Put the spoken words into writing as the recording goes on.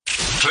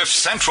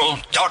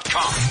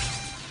CliffCentral.com.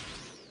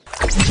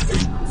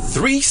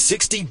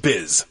 360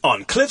 Biz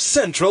on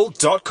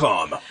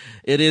CliffCentral.com.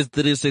 It is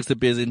 360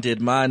 Biz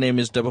indeed. My name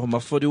is Debo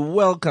Mafudi.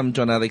 Welcome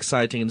to another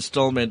exciting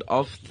installment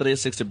of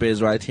 360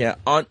 Biz right here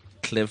on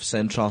Cliff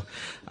Central.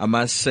 I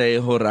must say,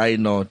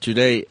 Horaino,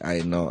 today,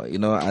 I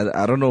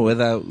don't know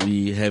whether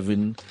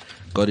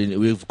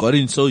we've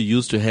gotten so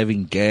used to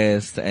having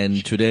guests,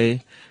 and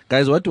today,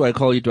 guys, what do I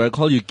call you? Do I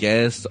call you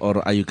guests,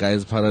 or are you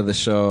guys part of the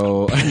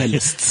show?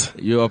 Panelists.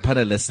 You are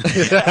panelists.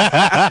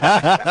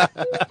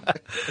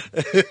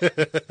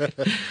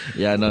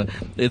 Yeah, no,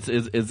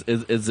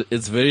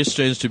 it's very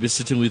strange to be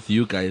sitting with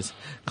you guys,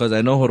 because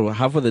I know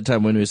half of the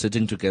time when we're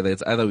sitting together,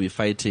 it's either we're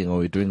fighting or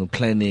we're doing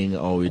planning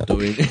or we're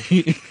doing,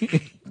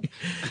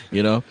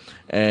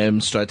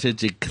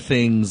 strategic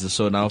things.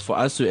 So now for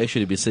us to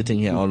actually be sitting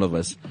here, all of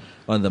us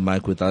on the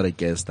mic without a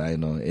guest, I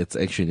know it's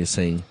actually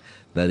saying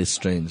that is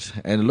strange.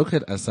 And look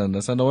at Asanda.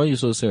 Asanda, why are you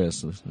so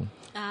serious?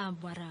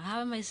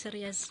 How am I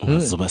serious? I'm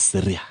always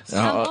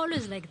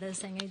like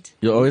this, Angit.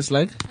 You're always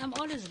like? I'm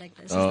always like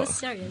this. Is this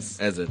serious?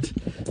 Is it?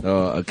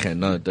 Oh, okay.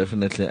 No,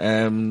 definitely.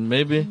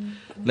 Maybe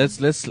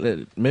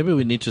maybe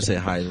we need to say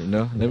hi,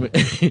 to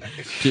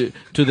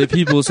the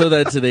people so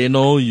that they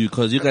know you,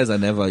 because you guys are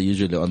never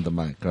usually on the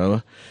mic,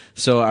 right?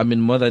 So,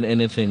 more than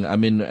anything,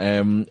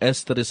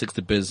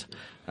 S360 Biz,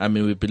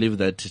 we believe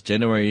that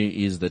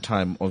January is the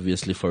time,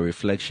 obviously, for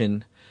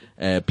reflection,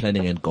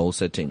 planning and goal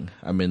setting.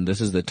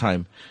 This is the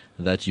time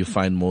that you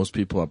find most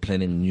people are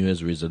planning New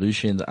Year's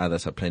resolutions,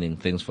 others are planning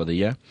things for the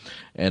year.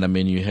 And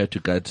you have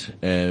to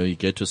you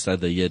get to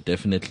start the year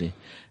definitely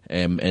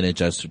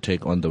energized to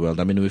take on the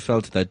world. We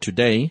felt that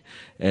today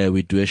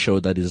we do a show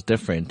that is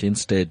different.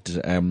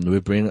 Instead, we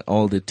bring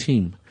all the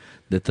team,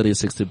 the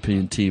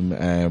 360 team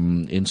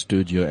in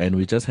studio, and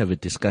we just have a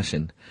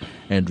discussion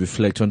and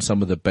reflect on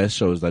some of the best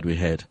shows that we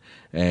had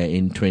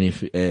in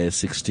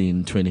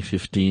 2016,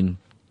 2015.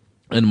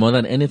 And more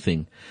than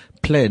anything,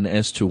 plan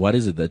as to what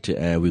is it that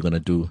we're going to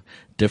do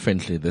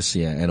differently this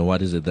year, and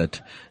what is it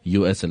that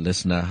you as a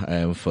listener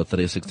for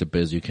 360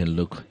 Biz you can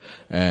look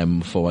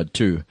forward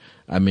to.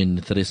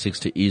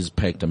 360 is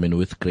packed,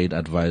 with great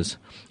advice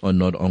on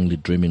not only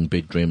dreaming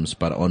big dreams,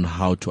 but on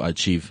how to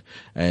achieve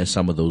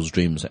some of those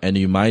dreams. And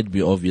you might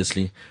be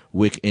obviously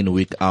week in,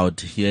 week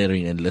out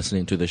hearing and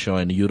listening to the show,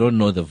 and you don't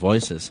know the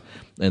voices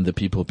and the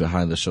people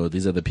behind the show.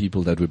 These are the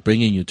people that we're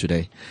bringing you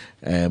today,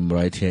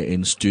 right here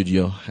in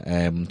studio,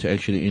 to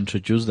actually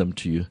introduce them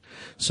to you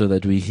so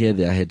that we hear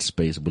their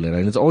headspace.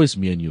 And it's always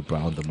me and you, bro,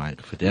 on the mic.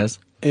 Yes?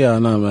 Yeah,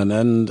 no, man.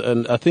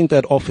 And I think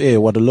that off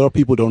air, what a lot of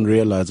people don't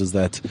realize is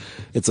that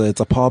it's a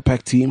power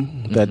pack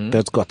team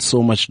that's got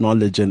so much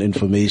knowledge and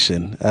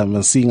information.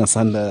 I'm seeing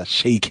Asanda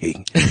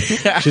shaking.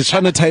 She's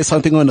trying to type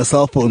something on her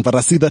cell phone, but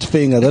I see that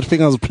finger. That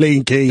finger's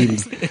playing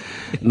games.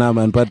 Nah,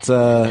 man. But,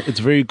 it's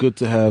very good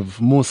to have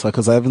Musa,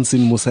 because I haven't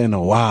seen Musa in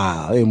a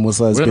while. Hey,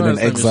 Musa has been in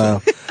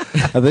exile.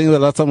 I think the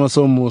last time I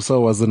saw Musa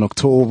was in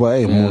October.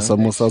 Hey, yeah. Musa,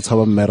 Musa. No.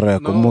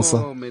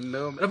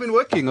 I've been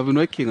working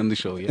on the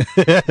show, yeah.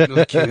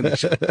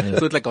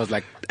 So it's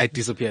like I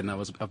disappeared and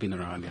I've been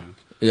around, yeah.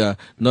 Yeah.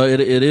 No, it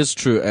is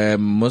true.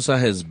 Musa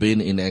has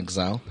been in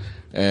exile.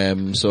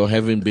 So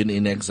having been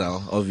in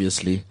exile,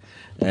 obviously,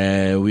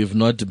 we've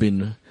not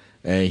been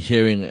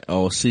hearing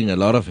or seeing a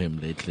lot of him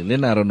lately.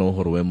 Then I don't know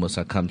where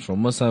Musa comes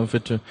from. Musa,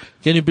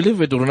 can you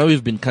believe it? Now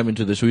we've been coming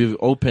to the show. We've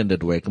opened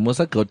at work.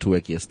 Musa got to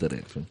work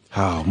yesterday.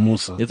 How,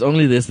 Musa? It's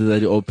only yesterday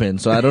that he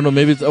opened. So I don't know.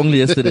 Maybe it's only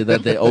yesterday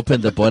that they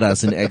opened the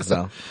borders in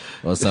exile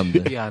or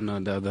something. Yeah, no,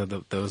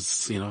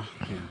 those, yeah.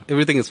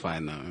 Everything is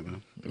fine now.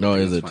 No,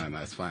 is it?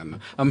 It's fine now.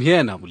 I'm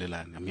here now,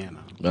 Bulilan. I'm here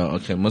now. Oh,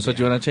 okay. Musa,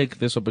 do you want to take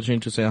this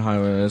opportunity to say hi?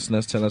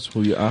 Let's tell us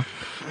who you are.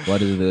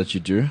 What is it that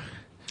you do?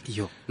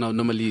 Now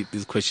normally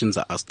these questions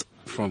are asked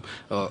from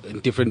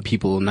different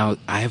people. Now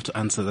I have to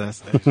answer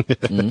this.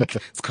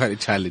 It's quite a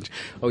challenge.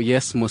 Oh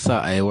yes, Musa,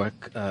 I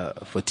work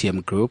for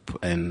TM Group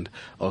and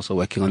also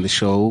working on the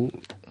show.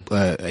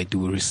 I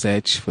do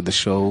research for the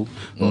show,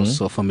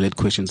 also formulate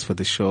questions for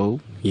the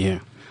show. Yeah,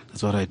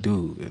 that's what I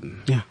do.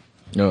 And, yeah.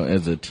 Oh,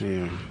 is it?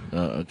 Yeah.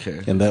 Oh,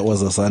 okay. And that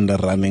was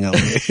Asanda running away.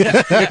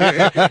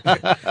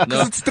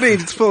 No, it's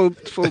strange. It's full.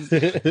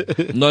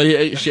 No,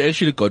 she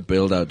actually got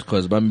bailed out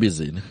because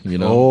Bambi's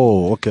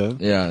Oh, okay.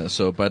 Yeah.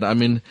 So, but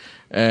we're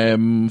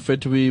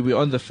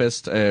on the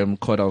first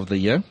quarter of the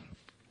year,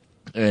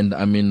 and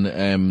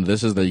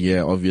this is the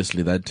year,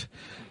 obviously, that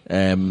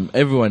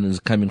everyone is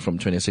coming from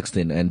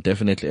 2016, and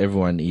definitely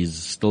everyone is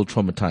still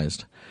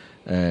traumatized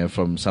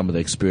from some of the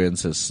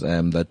experiences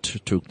that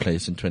took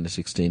place in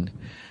 2016.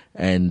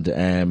 And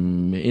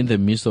in the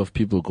midst of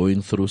people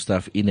going through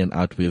stuff in and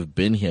out, we've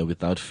been here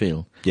without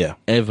fail. Yeah.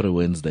 Every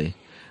Wednesday,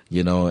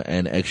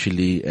 and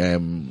actually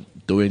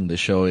doing the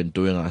show and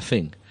doing our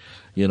thing.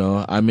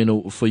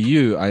 For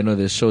you, I know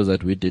there's shows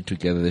that we did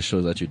together, there's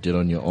shows that you did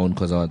on your own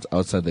because I was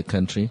outside the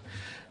country.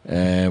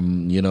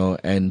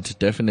 And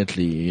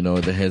definitely,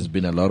 there has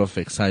been a lot of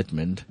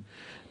excitement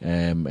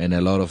and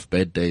a lot of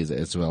bad days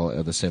as well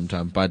at the same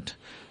time. But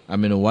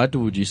what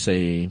would you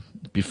say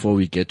before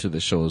we get to the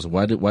shows,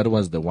 what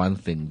was the one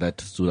thing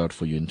that stood out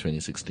for you in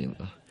 2016?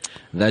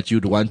 That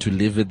you'd want to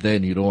leave it there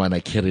and you don't want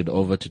to carry it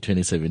over to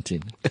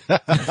 2017?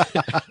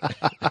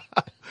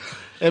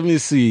 Let me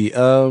see.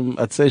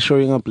 I'd say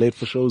showing up late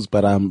for shows,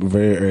 but I'm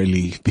very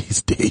early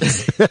these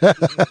days.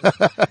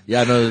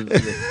 Yeah, no,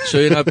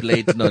 showing up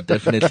late, no,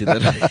 definitely.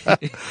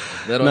 That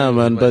No,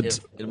 man, but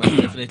it must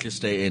definitely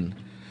stay in.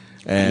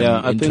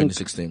 Yeah, in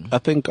 2016. I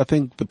think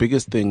the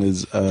biggest thing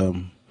is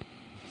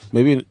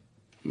maybe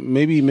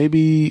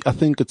I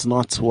think it's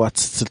not what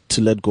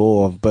to let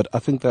go of, but I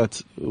think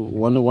that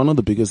one of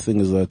the biggest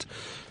things is that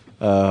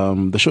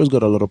the show's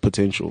got a lot of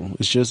potential.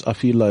 It's just I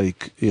feel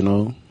like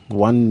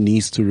one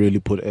needs to really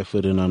put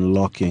effort in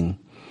unlocking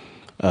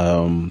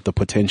the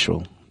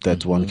potential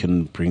that one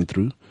can bring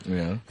through.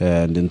 Yeah.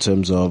 And in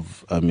terms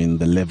of,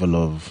 the level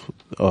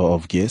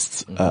of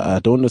guests, I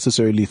don't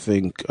necessarily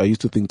think, I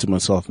used to think to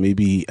myself,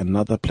 maybe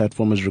another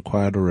platform is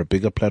required or a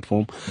bigger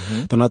platform.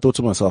 Then I thought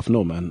to myself,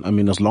 no, man.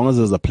 As long as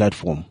there's a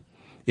platform,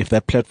 if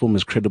that platform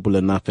is credible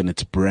enough and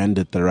it's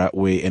branded the right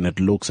way and it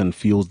looks and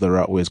feels the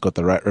right way, it's got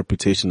the right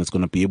reputation, it's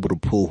going to be able to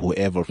pull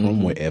whoever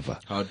from wherever.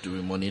 How do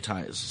we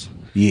monetize?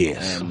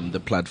 Yes. The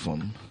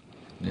platform.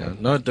 Yeah,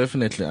 no,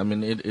 definitely.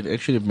 It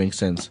actually makes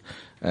sense,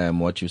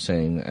 what you're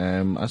saying.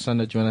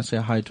 Asanda, do you want to say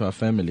hi to our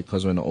family?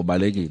 Because when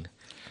Obalegil,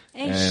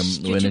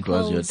 when it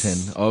was your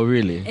 10. Oh,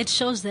 really? It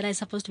shows that I'm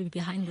supposed to be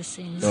behind the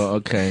scenes. Oh,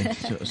 okay.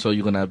 so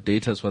you're going to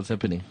update us what's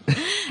happening?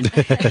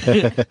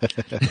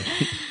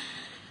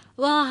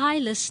 Well, hi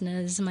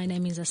listeners. My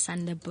name is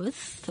Asanda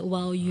Booth.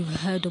 Well,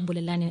 you've heard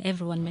Obulelani and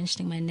everyone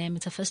mentioning my name.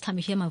 It's the first time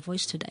you hear my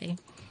voice today.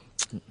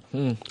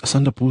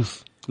 Asanda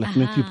Booth. Like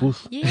Matthew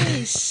Booth.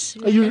 Yes.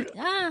 Are you-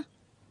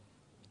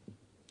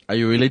 Are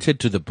you related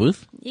to the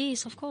Booth?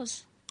 Yes, of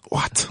course.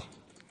 What?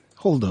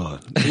 Hold on.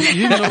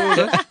 You know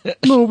that?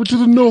 No, but you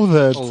didn't know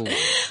that.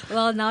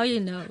 Well, now you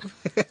know.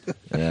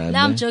 Yeah, No,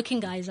 I'm joking,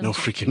 guys. No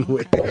freaking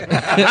way.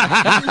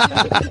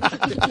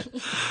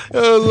 I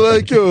was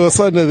like, yo,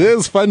 Asanda,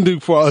 there's funding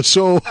for our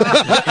show.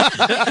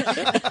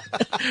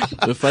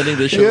 We're funding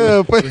the show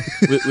Yeah,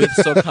 with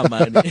soccer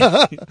money.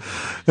 Yeah.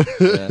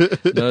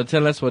 No,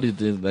 tell us what it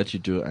is that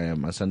you do,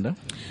 Asanda.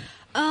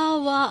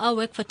 Oh, well, I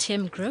work for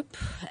TM Group.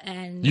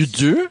 And You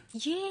do?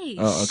 Yes.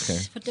 Oh, okay.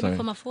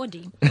 For my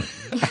 4D.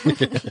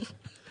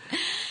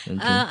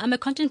 I'm a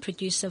content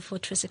producer for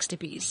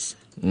 360Bs.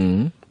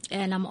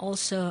 And I'm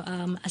also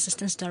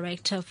assistant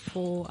director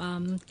for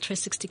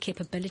 360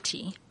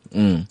 Capability.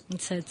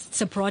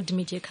 It's a broad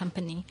media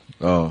company.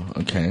 Oh,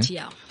 okay.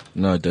 Yeah.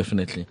 No,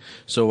 definitely.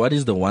 So what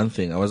is the one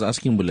thing, I was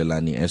asking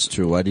Bulelani as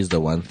to what is the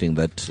one thing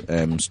that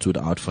stood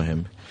out for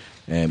him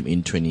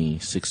in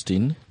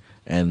 2016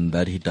 and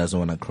that he doesn't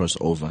want to cross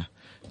over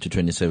to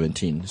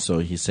 2017. So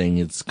he's saying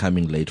it's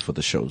coming late for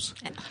the shows.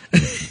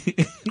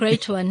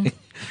 Great one.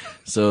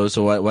 So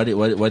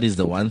what is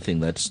the one thing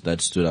that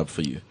stood up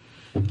for you?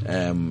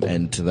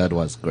 And that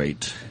was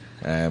great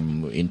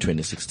in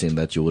 2016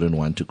 that you wouldn't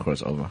want to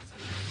cross over.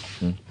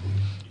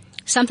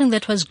 Something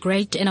that was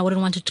great and I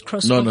wouldn't want it to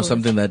cross over. No,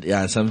 something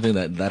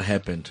that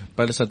happened.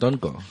 But it's a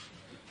don't go.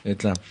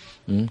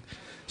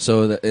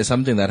 So there's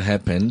something that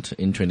happened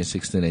in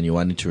 2016 and you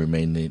wanted to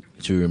remain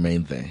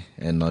there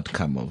and not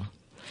come over.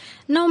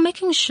 No,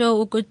 making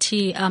sure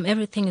Uguti,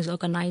 everything is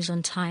organized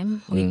on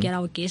time. We get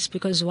our guests,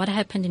 because what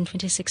happened in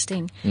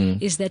 2016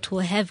 is that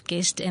we'll have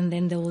guests and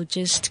then they will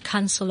just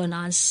cancel on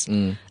us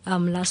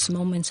last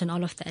moments and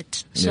all of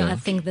that. So I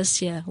think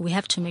this year we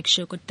have to make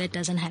sure that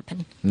doesn't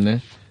happen. No,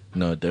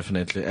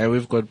 definitely.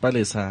 We've got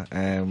Palisa.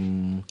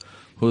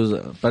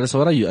 Palisa,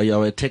 what are you? Are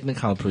you a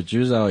technical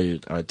producer? Are you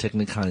a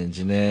technical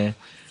engineer?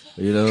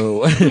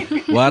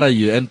 What are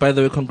you? And by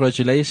the way,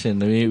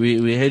 congratulations.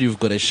 We heard you've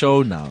got a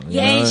show now.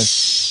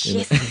 Yes.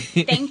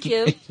 Thank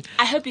you.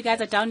 I hope you guys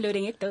are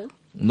downloading it though.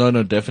 No,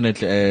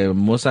 definitely.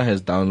 Musa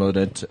has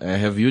downloaded.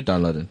 Have you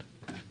downloaded?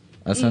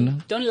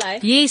 Asanda? Don't lie.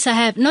 Yes, I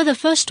have. No, the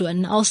first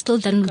one. I'll still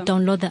then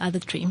download the other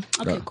 3.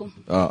 Okay, cool.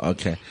 Oh,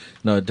 okay.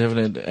 No,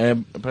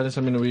 definitely. But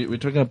we're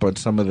talking about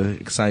some of the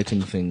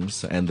exciting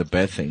things and the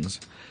bad things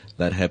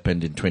that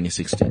happened in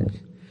 2016.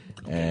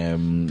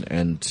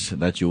 And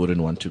that you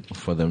wouldn't want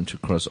for them to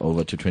cross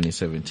over to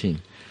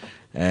 2017.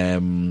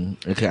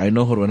 Okay, I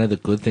know one of the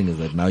good things is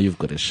that now you've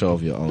got a show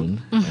of your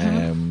own.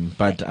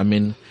 But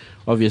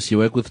obviously you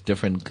work with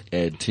different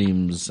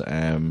teams,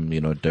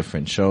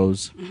 different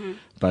shows.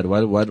 But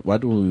what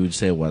would you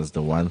say was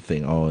the one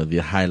thing or the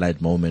highlight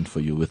moment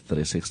for you with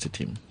 360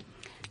 team?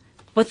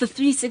 With the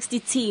 360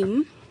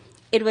 team,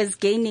 it was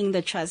gaining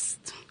the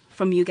trust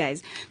from you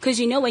guys. Because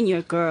when you're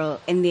a girl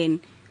and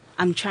then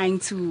I'm trying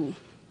to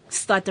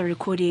start the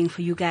recording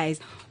for you guys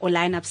or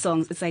line up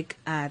songs, it's like,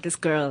 this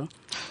girl,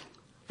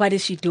 what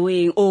is she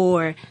doing?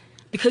 Or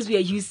because we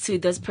are used to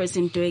this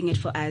person doing it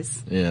for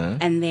us. Yeah.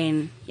 And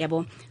then,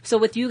 so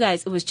with you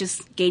guys, it was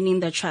just gaining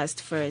the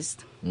trust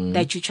first.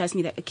 That you trust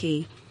me that,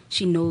 okay,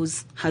 she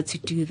knows how to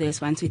do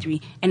this, 1, 2,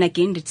 3. And I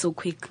gained it so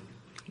quick.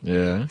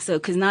 Yeah. So,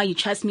 because now you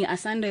trust me,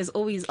 Asanda is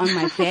always on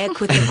my back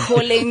with the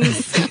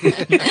callings,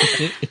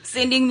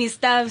 sending me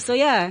stuff. So,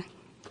 yeah.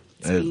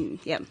 It's been,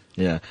 yeah.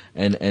 Yeah,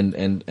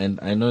 and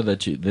I know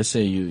that they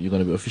say you're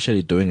going to be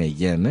officially doing a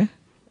year, ne?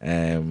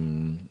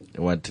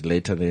 What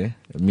later there?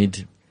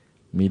 Mid,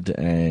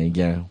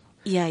 yeah.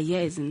 Yeah,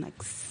 is in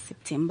like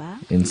September.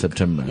 In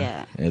September,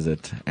 Yeah. Is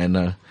it?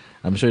 And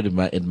I'm sure it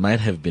might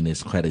have been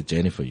quite a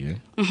journey for you.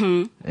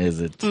 Mm-hmm.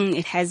 Is it?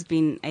 It has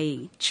been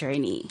a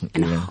journey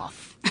and a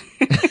half.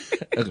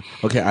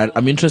 Okay,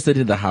 I'm interested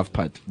in the half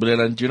part.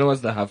 Bulelani, do you know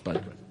what's the half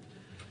part?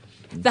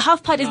 The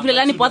half part is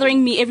Bulelani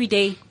bothering me every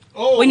day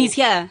when he's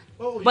here.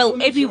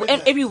 Well,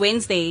 every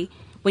Wednesday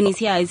when he's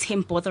here is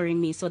him bothering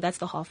me. So that's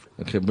the half.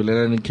 Okay,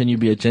 Bulelani, can you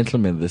be a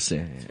gentleman this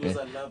year? Because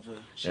I love her.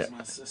 She's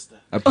my sister.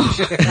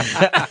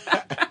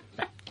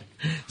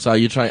 So are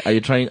you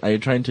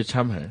trying to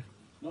charm her?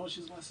 No,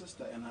 she's my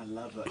sister, and I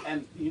love her.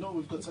 And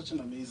we've got such an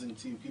amazing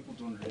team. People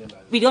don't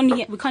realize.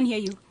 We can't hear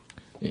you.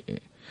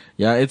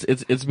 Yeah,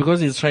 it's because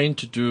he's trying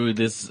to do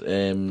this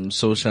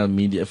social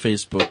media,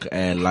 Facebook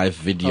live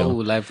video.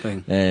 Live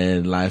thing.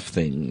 Live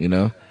thing,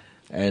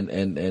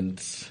 and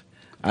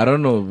I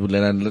don't know.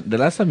 The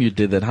last time you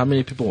did that, how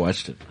many people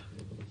watched it?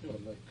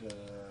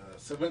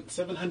 Like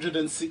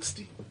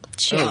 760.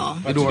 Sure.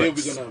 But today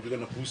we're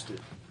gonna boost it.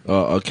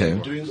 Oh, okay.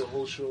 We're doing the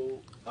whole show.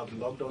 I've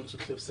logged on to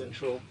Cliff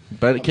Central.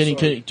 But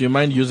do you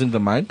mind using the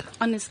mic?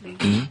 Honestly.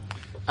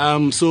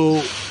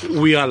 So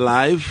we are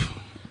live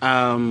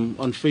on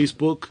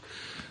Facebook.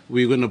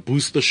 We're gonna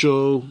boost the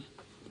show,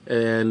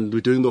 and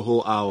we're doing the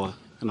whole hour.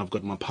 And I've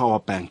got my power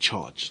bank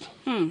charged.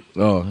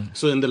 Oh,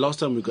 So in the last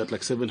time we got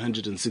like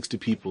 760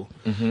 people.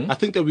 I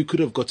think that we could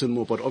have gotten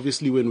more, but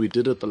obviously when we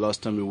did it the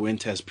last time we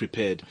went as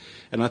prepared.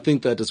 And I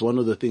think that is one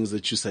of the things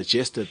that you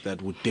suggested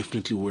that would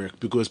definitely work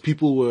because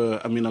people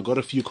were, I got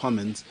a few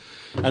comments.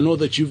 I know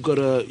that you've got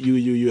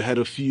you had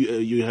a few,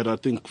 you had I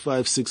think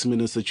 5-6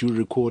 minutes that you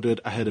recorded.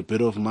 I had a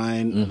bit of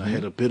mine and I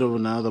had a bit of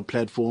another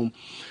platform.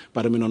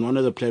 But on one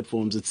of the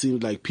platforms, it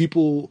seemed like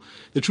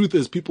the truth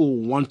is people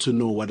want to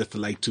know what it's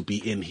like to be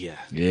in here.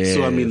 Yes,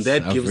 So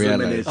that I've gives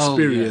them an realized.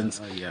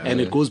 experience. yeah. And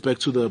it goes back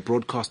to the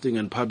broadcasting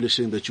and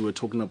publishing that you were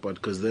talking about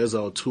because there's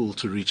our tool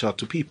to reach out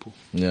to people.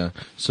 yeah.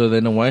 So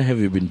then why have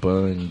you been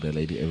bothering the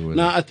lady everywhere?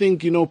 Now, I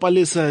think,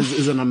 Palisa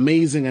is an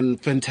amazing and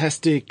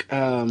fantastic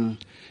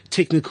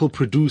technical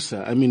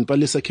producer.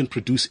 Palisa can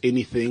produce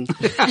anything.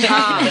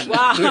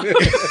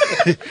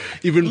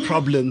 Even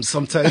problems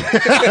sometimes.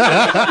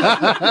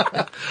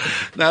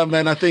 Now,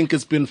 man, I think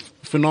it's been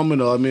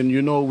phenomenal.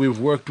 We've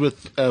worked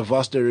with a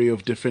vast array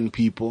of different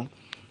people,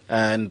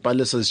 and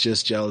Palisa's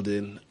just gelled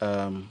in.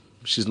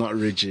 She's not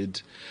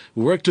rigid.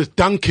 We worked with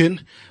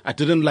Duncan. I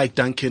didn't like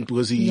Duncan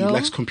because he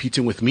likes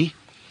competing with me.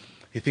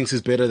 He thinks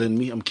he's better than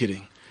me. I'm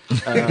kidding.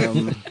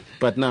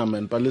 But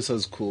man,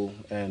 Palisa's cool,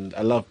 and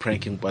I love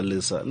pranking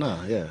Palisa.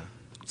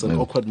 It's an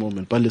awkward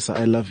moment. Palisa,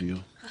 I love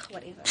you.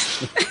 Whatever.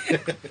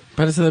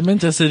 But the man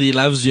just said he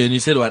loves you, and you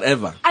said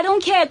whatever. I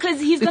don't care because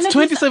he's gonna. It's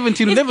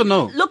 2017. You never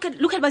know. Look at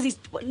what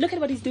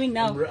he's doing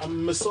now.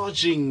 I'm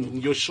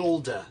massaging your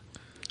shoulder.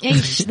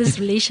 These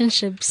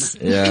relationships.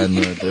 Yeah,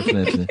 no,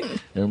 definitely.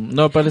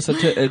 No,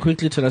 Palisa,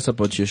 quickly tell us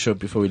about your show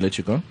before we let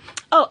you go.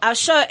 Oh, our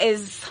show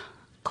is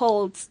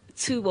called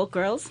Two Woke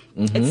Girls.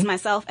 It's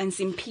myself and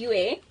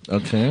Simpiwe.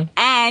 Okay.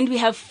 And we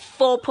have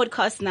 4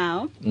 podcasts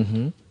now.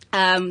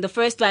 The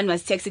first one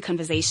was Taxi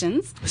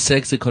Conversations.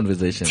 Sexy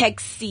conversation.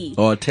 Taxi.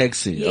 Oh,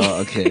 taxi. Yeah.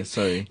 Oh, okay.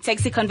 Sorry.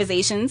 Taxi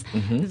Conversations.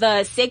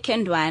 The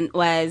second one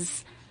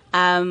was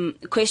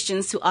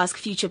Questions to Ask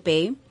Future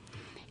Bay.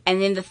 And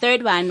then the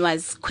third one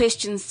was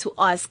Questions to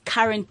Ask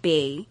Current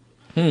Bay.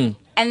 And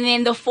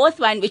then the fourth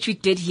one, which we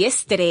did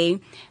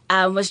yesterday,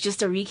 was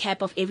just a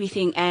recap of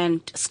everything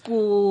and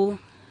school.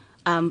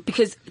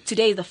 Because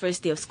today is the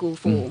first day of school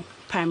for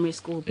primary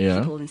school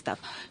people and stuff.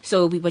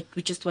 So we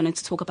just wanted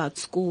to talk about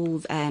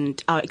schools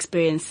and our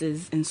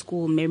experiences in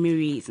school,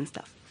 memories and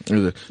stuff.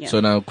 Okay. Yeah. So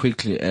now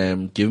quickly,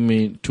 give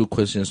me 2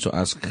 questions to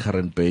ask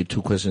Current Bay,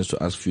 2 questions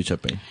to ask Future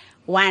Bay.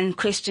 One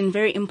question,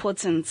 very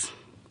important.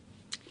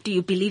 Do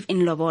you believe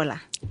in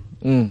Lobola?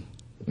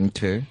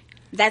 Okay.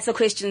 That's a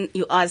question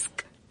you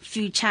ask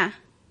Future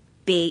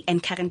Bay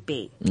and Current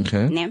Bay.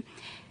 Okay. Ne?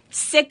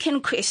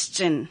 Second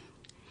question,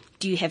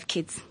 do you have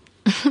kids?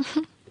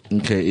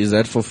 Okay. Is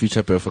that for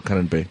Future Bay or for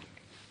Current Bay?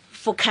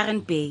 For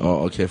Current Bay.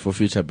 Oh, okay. For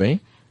Future Bay?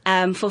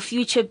 For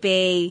Future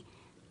Bay,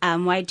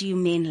 why do you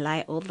men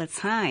lie all the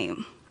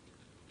time?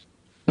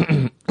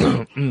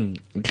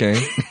 Okay.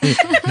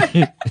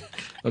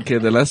 Okay,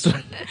 the last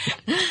one.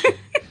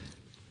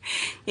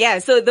 Yeah,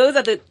 so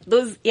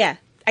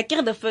I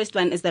get the first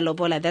one is the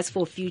Lobola. That's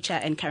for Future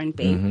and Current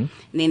Bay. And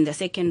then the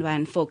second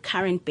one for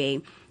Current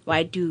Bay,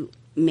 why do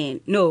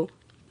men... No,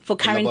 for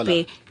Current Lobola.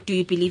 Bay, do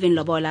you believe in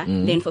Lobola?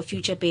 Then for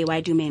Future Bay,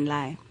 why do men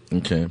lie?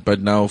 Okay,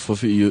 but now for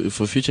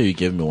Future, you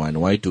gave me one.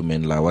 Why do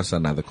men lie? What's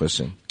another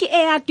question? Do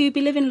you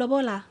believe in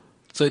Lobola?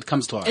 So it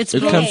comes twice. It's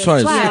It both. comes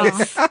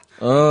twice.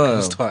 Oh,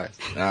 It's twice.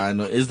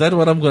 no. Is that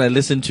what I'm gonna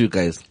listen to,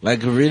 guys?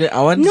 Like really,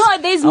 I want. No,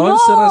 there's I more. want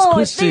serious There's-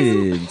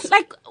 questions.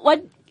 Like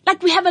what?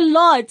 Like we have a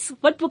lot.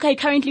 What book are you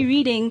currently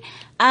reading?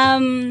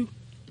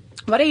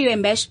 What are your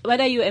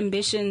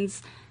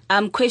ambitions?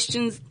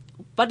 Questions.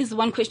 what is the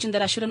one question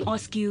that I shouldn't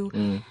ask you?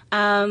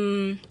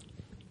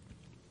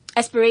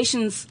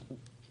 Aspirations.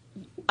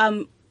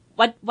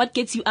 What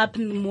gets you up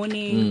in the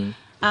morning?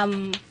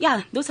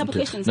 Yeah, those type of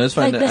questions. No, it's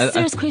fine. Like the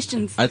serious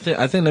questions. I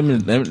think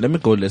let me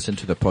go listen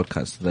to the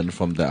podcast. Then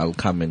from there I'll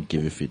come and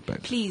give you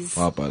feedback. Please.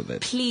 How about that?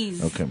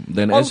 Please. Okay.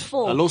 Then All as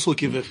four. I'll also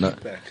give it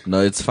feedback.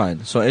 no, it's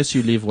fine. So as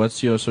you leave,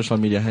 what's your social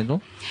media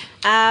handle?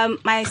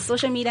 My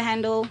social media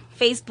handle: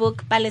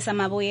 Facebook Palesa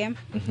Maboye,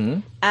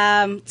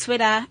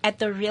 Twitter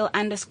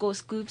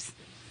 @thereal_scoops,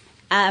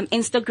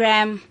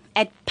 Instagram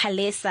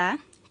 @Palesa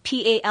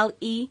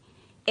PALESIAH,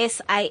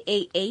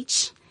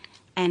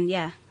 and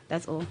yeah.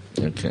 That's all.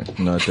 Okay.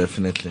 No,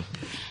 definitely.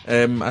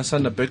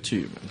 Asanda, back to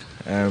you,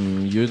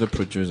 man. You're the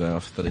producer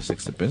of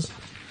 360 Biz.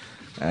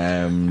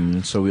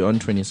 So we're on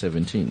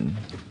 2017,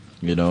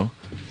 you know.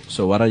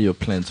 So what are your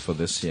plans for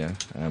this year,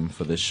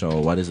 for this show?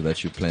 What is it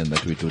that you plan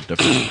that we do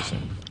differently?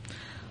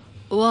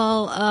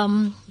 Well,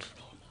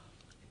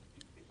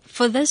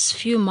 for this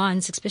few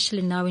months,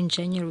 especially now in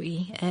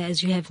January,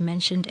 as you have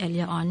mentioned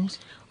earlier on,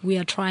 we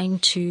are trying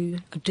to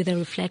do the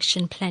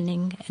reflection,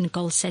 planning, and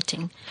goal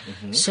setting,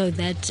 so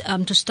that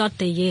to start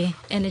the year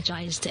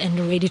energized and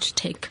ready to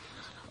take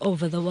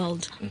over the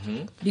world.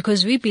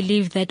 Because we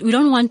believe that we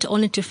don't want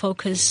only to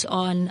focus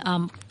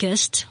on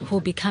guests who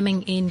will be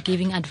coming in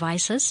giving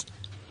advices,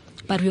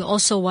 but we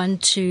also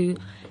want to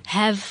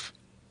have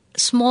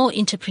small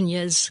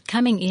entrepreneurs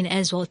coming in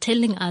as well,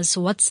 telling us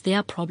what's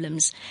their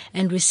problems,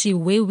 and we see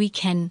where we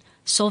can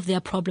solve their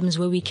problems,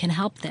 where we can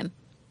help them.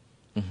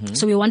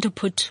 So we want to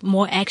put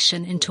more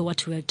action into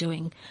what we are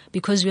doing,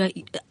 because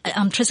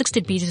 360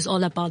 Beats is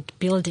all about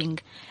building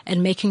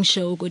and making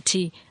sure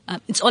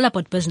it's all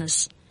about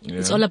business. Yeah.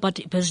 It's all about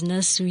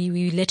business.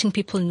 We're letting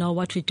people know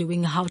what we're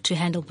doing, how to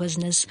handle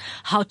business,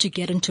 how to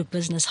get into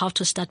business, how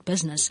to start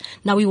business.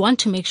 Now we want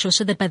to make sure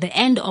so that by the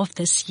end of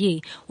this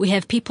year, we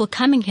have people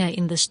coming here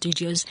in the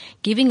studios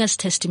giving us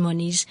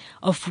testimonies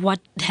of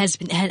what has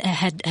been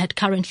had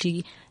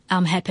currently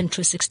happened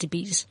through 60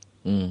 Beats.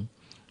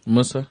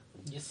 Musa?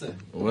 Yes, sir.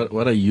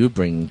 What are you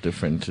bringing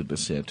different to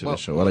this year, to the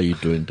show? What are you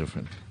doing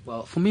different?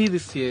 Well, for me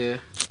this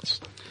year,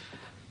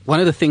 one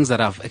of the things that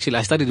I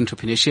studied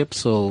entrepreneurship,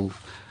 so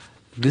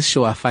this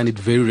show I find it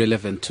very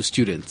relevant to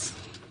students.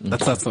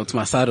 That's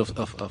my side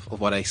of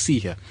what I see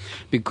here,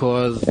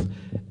 because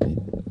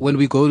when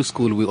we go to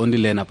school, we only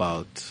learn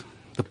about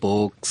the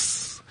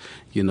books,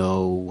 you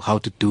know, how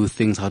to do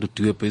things, how to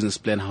do a business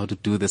plan, how to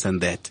do this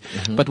and that.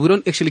 But we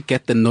don't actually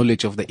get the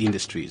knowledge of the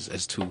industries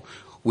as to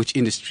which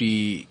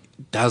industry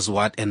does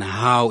what and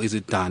how is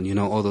it done, you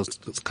know, all those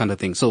kind of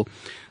things. So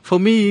for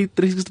me,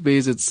 360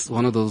 Base, it's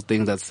one of those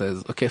things that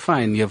says, okay,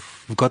 fine,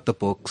 you've got the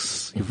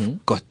books,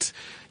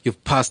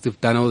 you've passed, you've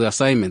done all the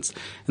assignments,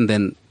 and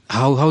then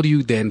how do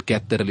you then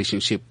get the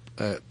relationship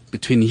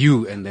between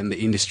you and then the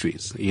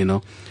industries, you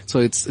know? So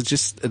it's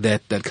just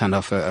that kind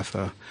of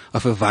a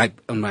vibe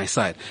on my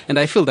side. And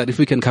I feel that if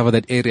we can cover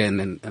that area and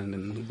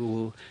then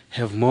we'll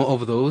have more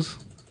of those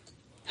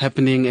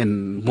happening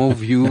and more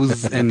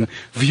views and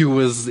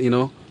viewers, you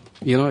know,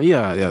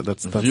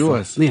 that's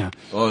Viewers? Yeah.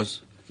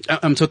 Us.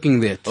 I'm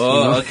talking that.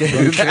 Oh, you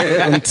know? okay.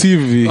 On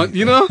TV.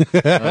 You know,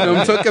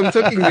 I'm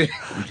talking there.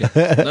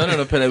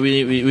 No, Pele,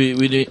 we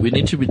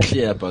need to be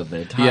clear about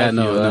that. Yeah,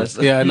 Viewers.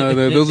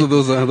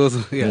 those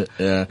are, yeah.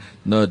 Yeah,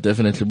 no,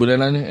 definitely.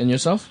 Bulelani, and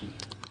yourself?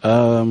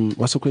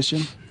 What's the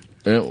question?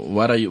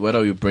 What are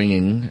you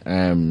bringing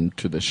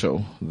to the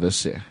show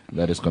this year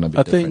that is going to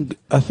be different?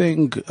 I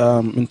think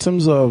in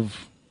terms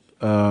of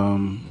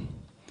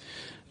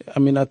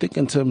I think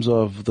in terms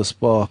of the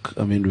spark,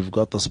 we've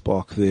got the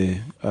spark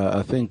there.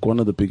 I think one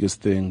of the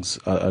biggest things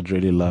I'd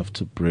really love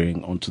to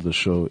bring onto the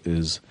show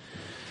is,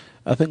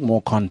 I think,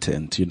 more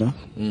content, you know?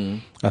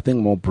 I think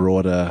more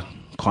broader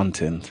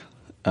content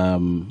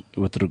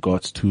with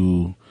regards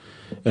to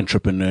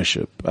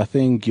entrepreneurship. I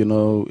think, you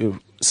know,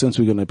 since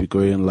we're going to be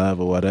going live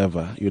or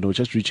whatever, you know,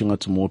 just reaching out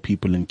to more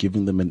people and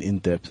giving them an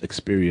in-depth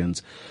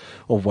experience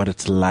of what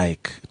it's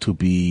like to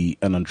be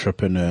an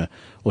entrepreneur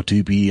or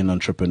to be in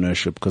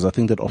entrepreneurship. Because I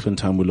think that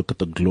oftentimes we look at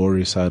the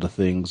glory side of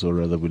things, or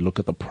rather we look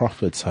at the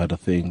profit side of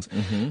things.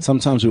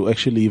 Sometimes we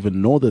actually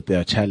even know that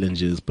there are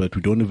challenges, but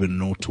we don't even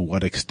know to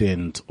what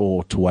extent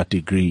or to what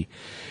degree.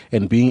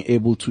 And being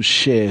able to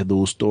share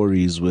those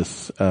stories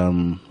with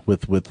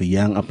the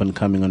young up and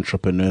coming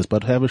entrepreneurs,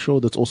 but have a show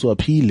that's also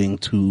appealing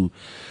to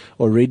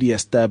already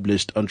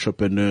established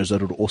entrepreneurs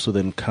that would also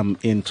then come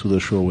into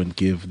the show and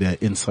give their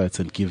insights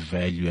and give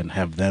value and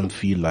have them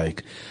feel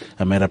like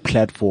I'm at a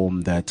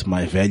platform that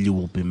my value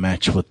will be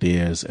matched with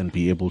theirs, and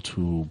be able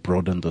to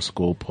broaden the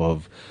scope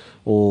of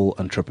all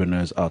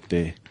entrepreneurs out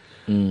there.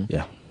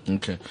 Yeah.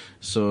 Okay.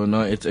 So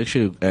no, it's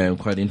actually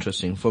quite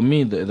interesting. For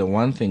me, the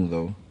one thing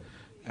though,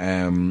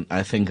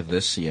 I think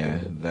this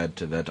year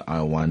that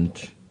I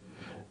want,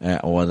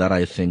 or that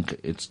I think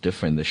it's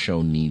different, the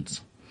show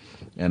needs.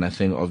 And I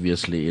think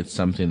obviously it's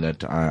something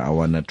that I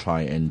want to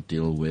try and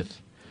deal with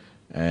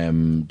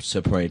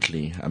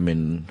separately. I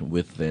mean,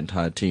 with the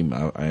entire team.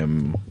 I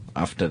am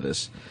after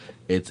this.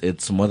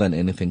 It's more than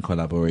anything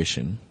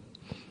collaboration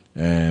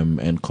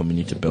and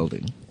community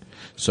building.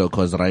 So,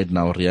 cause right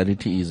now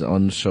reality is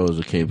on shows,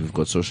 okay, we've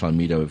got social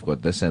media, we've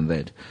got this and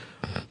that.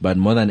 But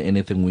more than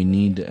anything, we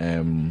need,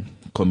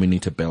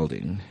 community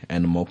building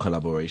and more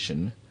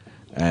collaboration,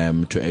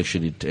 to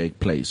actually take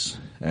place,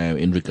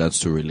 in regards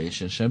to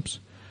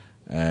relationships,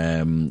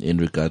 in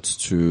regards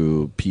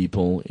to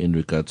people, in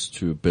regards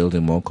to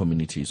building more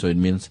community. So it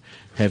means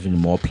having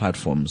more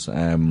platforms,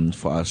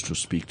 for us to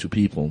speak to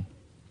people,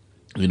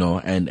 you know,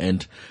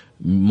 and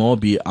more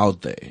be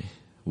out there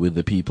with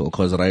the people.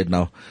 Because right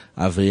now,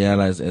 I've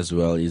realized as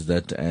well is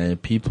that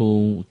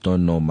people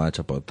don't know much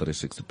about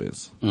 360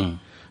 Biz.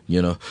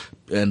 You know,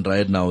 and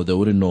right now they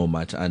wouldn't know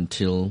much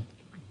until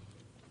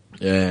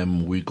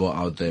we go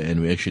out there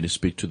and we actually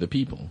speak to the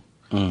people.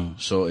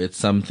 So it's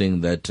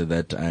something that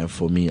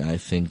for me, I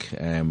think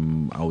I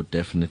would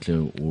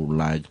definitely would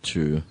like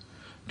to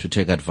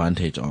take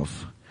advantage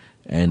of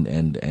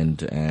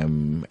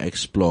and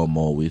explore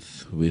more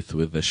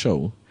with the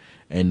show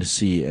and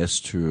see as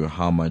to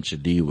how much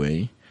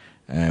leeway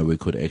we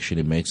could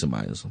actually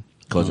maximize.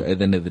 Because at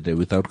the end of the day,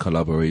 without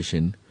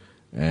collaboration,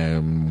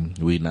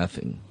 we're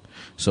nothing.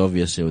 So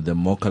obviously, the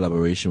more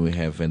collaboration we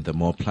have and the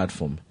more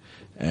platform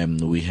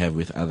we have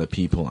with other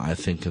people, I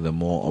think the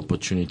more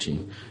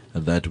opportunity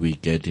that we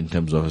get in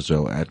terms of as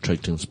well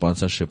attracting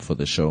sponsorship for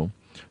the show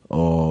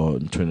or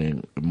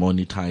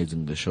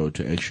monetizing the show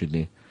to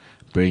actually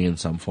bring in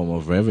some form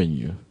of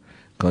revenue.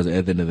 Because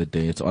at the end of the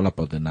day, it's all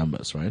about the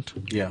numbers, right?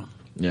 Yeah.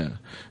 Yeah.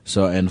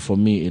 So, and for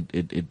me,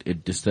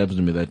 it disturbs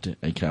me that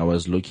I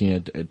was looking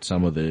at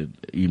some of the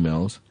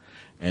emails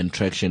and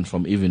traction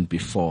from even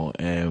before,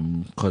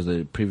 because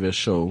the previous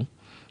show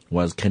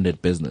was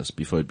Candid Business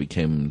before it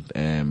became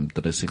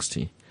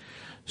 360.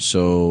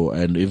 So,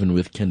 and even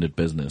with Candid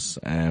Business,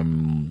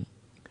 the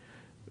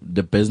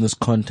business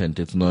content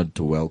is not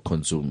well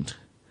consumed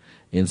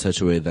in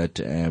such a way that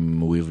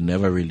we've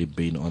never really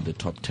been on the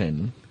top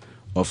 10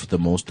 of the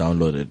most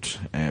downloaded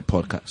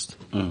podcast.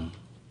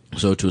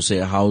 So to say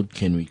how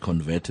can we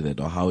convert that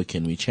or how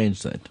can we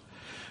change that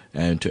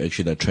and to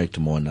actually attract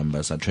more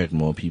numbers, attract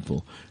more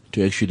people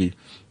to actually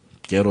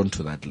get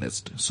onto that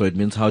list. So it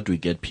means how do we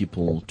get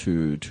people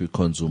to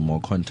consume more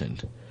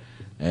content?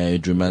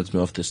 It reminds me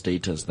of the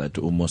status that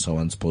Umosa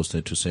once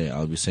posted to say,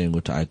 I'll be saying,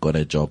 I got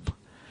a job,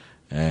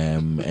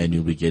 and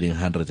you'll be getting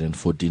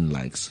 114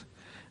 likes.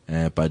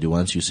 But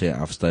once you say,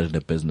 I've started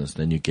a business,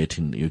 then you get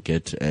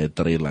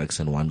 3 likes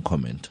and 1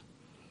 comment.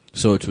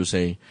 So to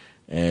say,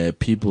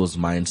 people's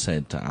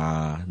mindset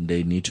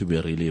they need to be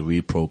really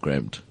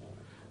reprogrammed.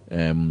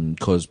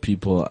 Because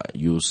people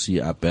you see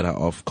are better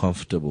off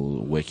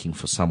comfortable working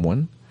for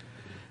someone,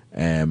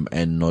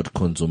 and not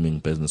consuming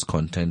business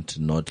content,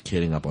 not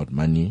caring about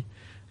money.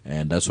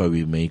 And that's why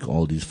we make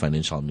all these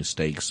financial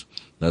mistakes.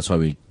 That's why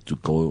we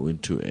go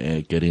into,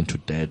 get into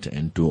debt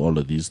and do all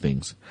of these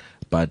things.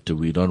 But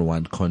we don't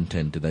want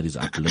content that is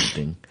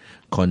uplifting,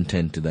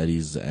 content that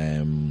is,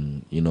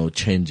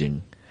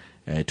 changing,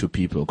 to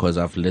people. Cause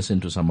I've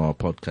listened to some of our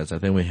podcasts. I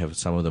think we have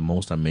some of the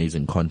most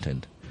amazing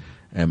content,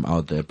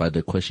 out there. But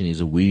the question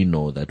is, we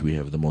know that we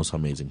have the most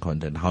amazing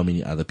content. How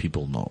many other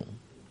people know?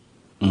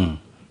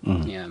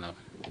 Yeah, no.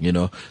 You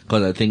know,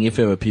 because I think if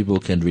ever people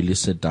can really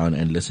sit down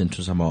and listen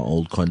to some of our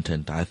old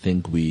content, I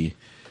think we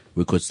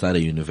could start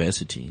a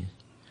university.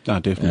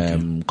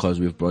 Definitely. Because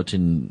we've brought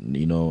in,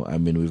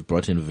 we've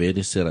brought in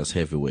very serious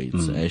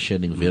heavyweights,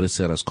 sharing very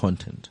serious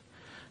content,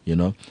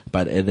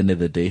 But at the end of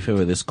the day, if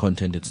ever this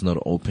content it's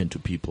not open to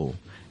people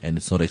and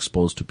it's not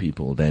exposed to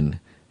people,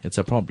 then it's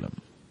a problem.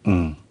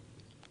 No,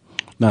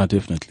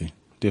 definitely.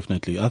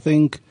 I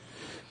think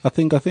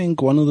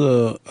one of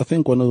the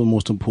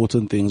most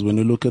important things when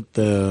we look at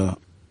the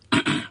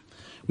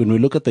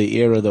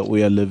era that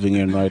we are living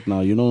in right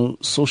now,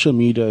 social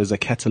media is a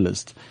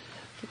catalyst.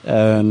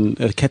 And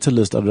a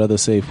catalyst, I'd rather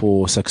say,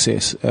 for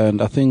success.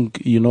 And I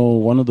think,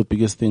 one of the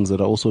biggest things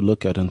that I also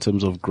look at in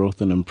terms of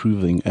growth and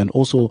improving, and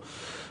also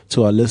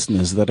to our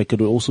listeners, that I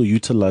could also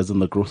utilize in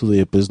the growth of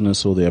their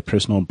business or their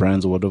personal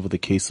brands or whatever the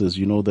case is,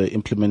 the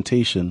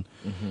implementation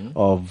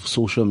of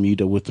social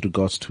media with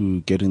regards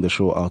to getting the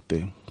show out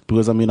there.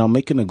 Because, I'll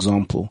make an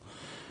example.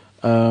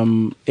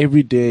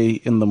 Every day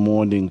in the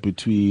morning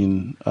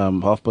between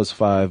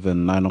 5:30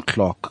 and 9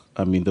 o'clock,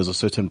 there's a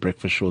certain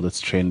breakfast show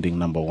that's trending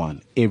number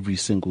 1 every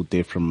single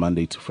day from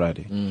Monday to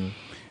Friday.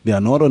 They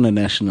are not on a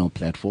national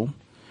platform.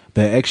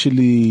 They're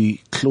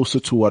actually closer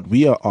to what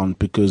we are on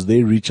because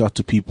they reach out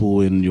to people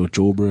in your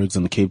Joburgs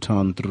and Cape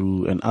Town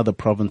and other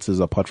provinces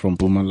apart from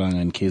Mpumalanga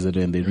and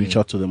KZN, and they reach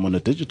out to them on a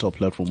digital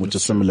platform, which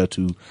is similar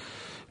to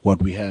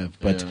what we have.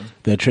 But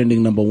they're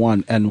trending number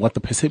 1. And what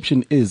the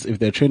perception is, if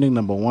they're trending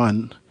number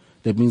 1,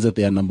 that means that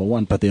they are number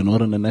 1, but they're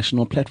not on a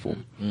national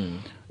platform.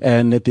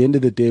 And at the end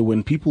of the day,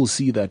 when people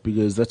see that,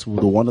 because that's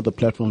one of the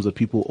platforms that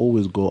people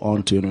always go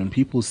on to, and when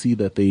people see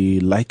that, they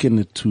liken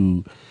it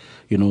to,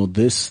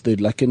 they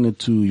liken it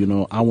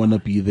to, I want to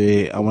be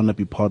there, I want to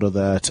be part of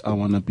that, I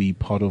want to be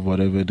part of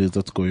whatever it is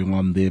that's going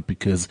on there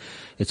because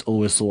it's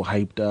always so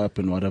hyped up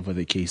and whatever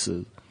the case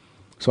is.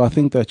 So I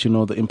think that,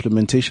 the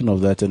implementation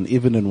of that, and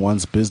even in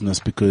one's business,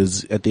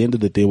 because at the end of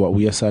the day, what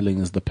we are selling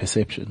is the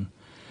perception.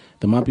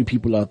 There might be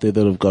people out there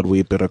that have got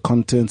way better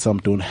content. Some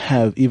don't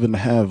even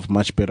have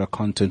much better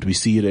content. We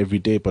see it every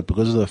day, but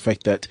because of the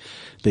fact that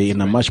they're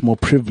in a much more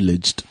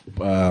privileged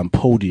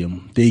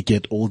podium, they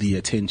get all the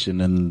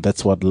attention, and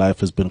that's what life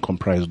has been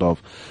comprised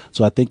of.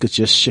 So I think it's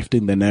just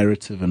shifting the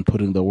narrative and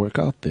putting the work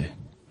out there.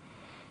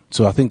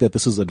 So I think that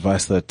this is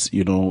advice that,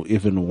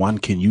 even one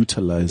can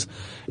utilize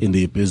in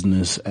their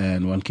business,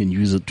 and one can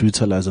use it to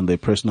utilize in their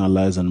personal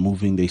lives and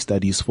moving their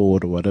studies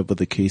forward, or whatever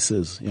the case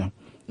is. Yeah.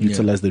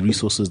 Utilize the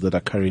resources that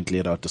are currently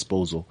at our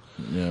disposal.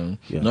 Yeah.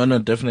 No,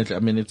 definitely. I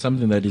mean, it's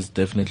something that is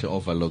definitely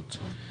overlooked.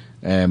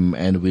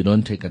 And we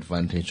don't take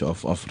advantage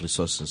of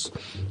resources.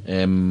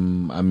 I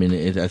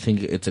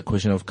think it's a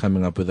question of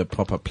coming up with a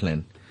proper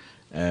plan.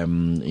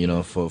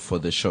 For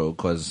the show,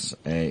 because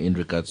in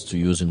regards to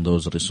using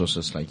those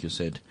resources, like you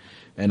said.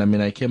 And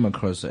I came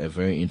across a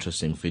very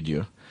interesting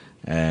video.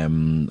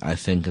 I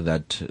think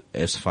that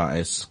as far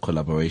as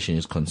collaboration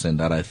is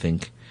concerned, that I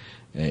think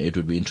it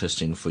would be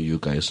interesting for you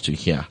guys to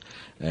hear.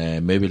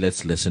 Maybe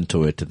let's listen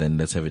to it, then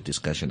let's have a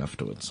discussion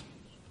afterwards.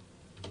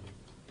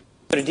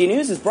 D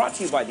News is brought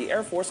to you by the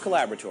Air Force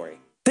Collaboratory.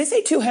 They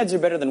say 2 heads are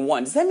better than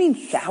 1. Does that mean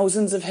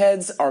thousands of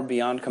heads are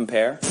beyond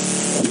compare?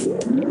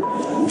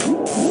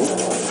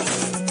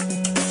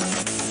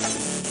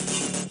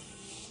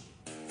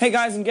 Hey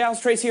guys and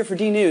gals, Trace here for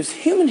D News.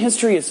 Human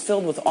history is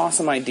filled with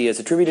awesome ideas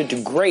attributed to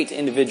great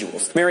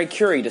individuals. Marie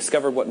Curie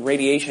discovered what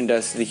radiation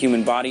does to the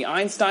human body.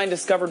 Einstein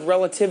discovered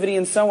relativity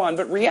and so on.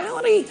 But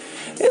reality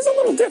is a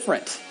little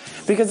different,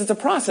 because it's a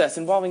process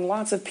involving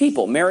lots of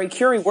people. Marie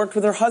Curie worked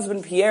with her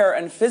husband Pierre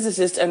and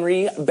physicist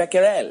Henri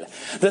Becquerel.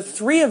 The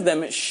 3 of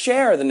them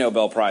share the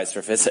Nobel Prize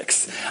for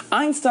Physics.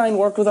 Einstein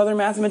worked with other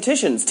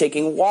mathematicians,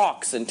 taking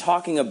walks and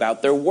talking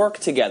about their work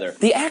together.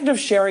 The act of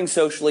sharing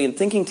socially and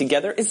thinking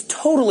together is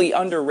totally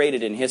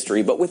underrated in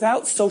history, but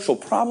without social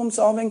problem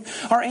solving,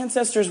 our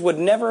ancestors would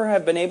never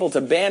have been able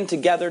to band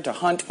together to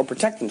hunt or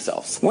protect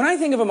themselves. When I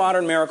think of a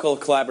modern miracle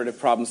of collaborative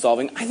problem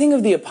solving, I think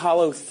of the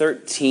Apollo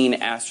 13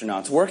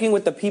 astronauts working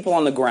with the people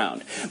on the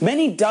ground.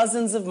 Many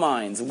dozens of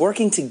minds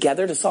working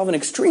together to solve an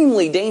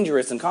extremely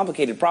dangerous and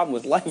complicated problem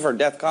with life or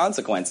death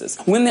consequences.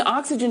 When the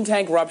oxygen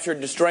tank ruptured,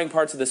 destroying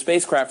parts of the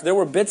spacecraft, there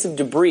were bits of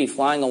debris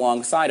flying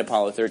alongside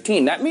Apollo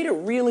 13. That made it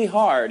really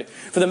hard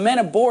for the men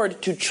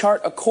aboard to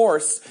chart a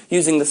course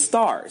using the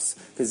stars,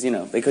 because,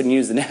 they couldn't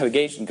use the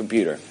navigation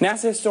computer.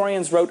 NASA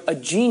historians wrote a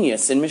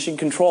genius in mission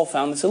control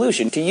found the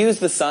solution: to use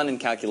the sun and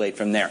calculate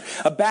from there.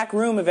 A back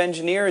room of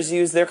engineers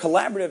used their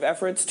collaborative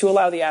efforts to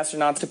allow the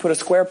astronauts to put a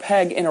square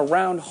peg in a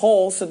round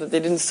hole so that they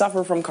didn't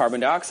suffer from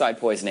carbon dioxide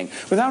poisoning.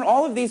 Without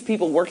all of these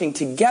people working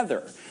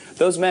together,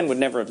 those men would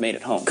never have made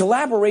it home.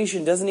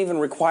 Collaboration doesn't even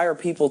require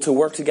people to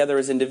work together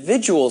as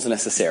individuals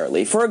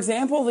necessarily. For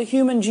example, the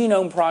Human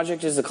Genome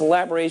Project is a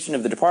collaboration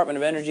of the Department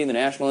of Energy, the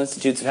National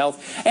Institutes of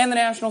Health, and the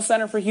National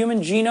Center for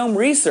Human Genome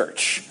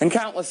Research. And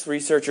countless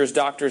researchers,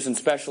 doctors, and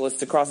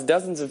specialists across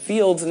dozens of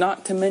fields,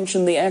 not to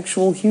mention the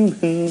actual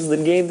humans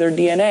that gave their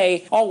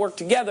DNA, all work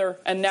together,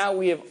 and now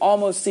we have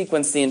almost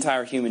sequenced the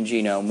entire human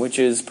genome, which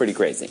is pretty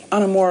crazy.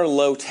 On a more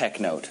low-tech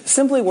note,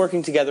 simply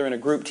working together in a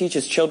group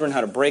teaches children how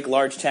to break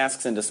large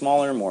tasks into smaller,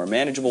 more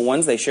manageable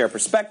ones. They share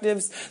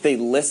perspectives, they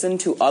listen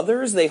to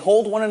others, they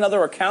hold one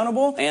another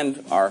accountable,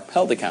 and are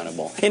held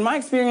accountable. In my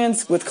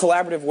experience with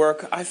collaborative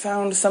work, I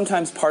found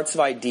sometimes parts of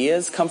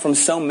ideas come from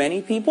so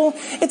many people,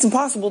 it's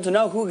impossible to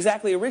know who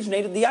exactly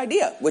originated the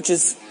idea, which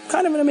is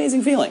kind of an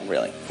amazing feeling,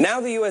 really.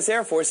 Now the U.S.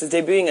 Air Force is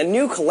debuting a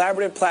new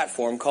collaborative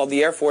platform called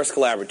the Air Force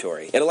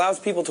Collaboratory. It allows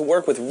people to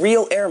work with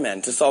real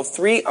airmen to solve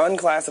 3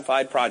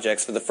 unclassified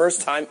projects for the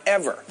first time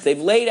ever. They've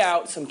laid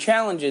out some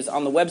challenges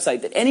on the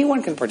website that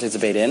anyone can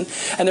participate in,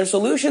 and their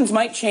solutions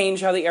might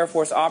change how the Air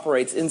Force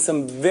operates in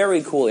some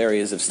very cool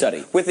areas of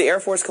study. With the Air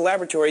Force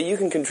Collaboratory, you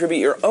can contribute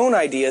your own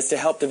ideas to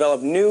help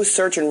develop new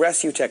search and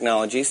rescue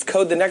technologies,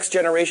 code the next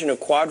generation of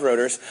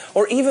quadrotors,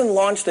 or even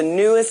launch the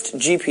newest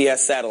GPS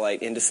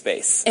satellite into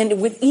space. And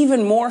with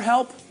even more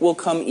help will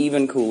come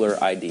even cooler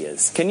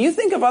ideas. Can you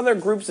think of other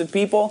groups of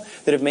people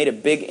that have made a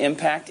big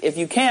impact? If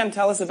you can,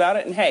 tell us about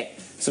it, and hey,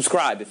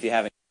 subscribe if you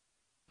haven't.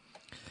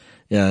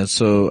 Yeah,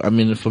 so,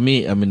 for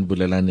me,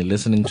 Bulelani,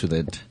 listening to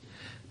that,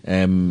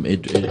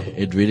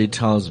 it really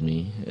tells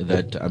me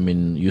that,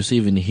 you see,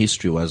 even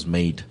history was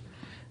made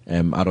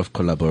out of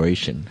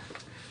collaboration.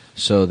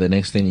 So the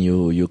next thing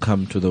you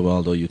come to the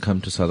world, or you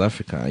come to South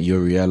Africa, you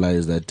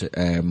realize that,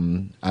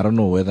 I don't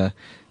know whether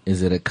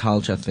is it a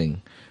culture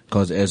thing,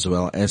 because as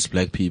well as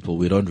black people,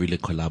 we don't really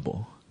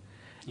collabo.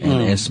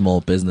 And as small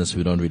business,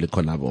 we don't really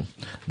collabo.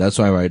 That's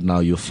why right now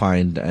you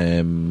find,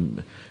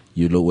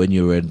 you look, when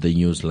you read the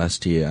news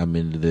last year,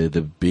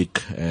 the big,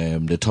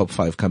 the top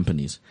 5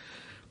 companies,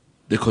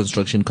 the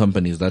construction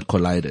companies that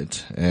collided,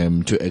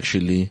 to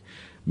actually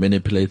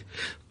manipulate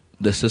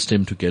the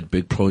system to get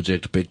big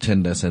project, big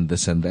tenders, and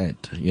this and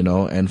that,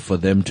 and for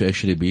them to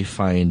actually be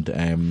fined,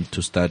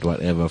 to start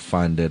whatever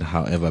funded,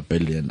 however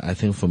billion. I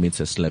think for me it's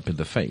a slap in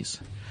the face,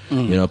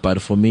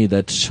 but for me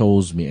that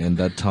shows me and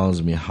that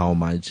tells me how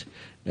much,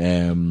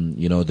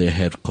 they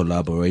have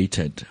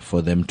collaborated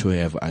for them to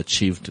have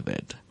achieved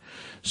that.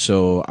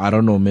 So I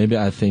don't know. Maybe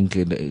I think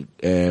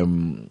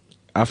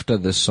after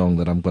this song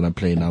that I'm gonna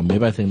play now,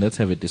 maybe I think let's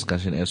have a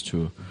discussion as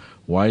to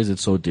why is it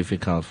so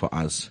difficult for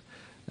us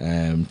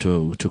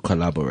to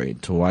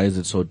collaborate? Why is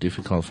it so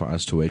difficult for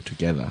us to work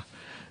together?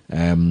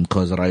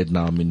 Because right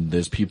now, I mean,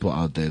 there's people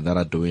out there that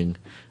are doing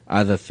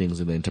other things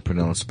in the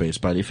entrepreneurial space,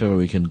 but if ever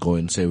we can go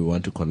and say we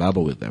want to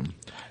collaborate with them,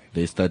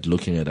 they start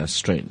looking at us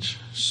strange.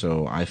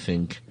 So I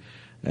think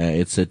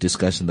it's a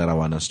discussion that I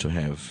want us to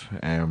have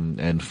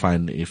and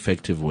find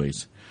effective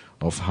ways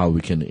of how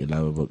we can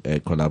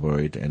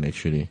collaborate and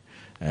actually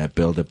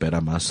build a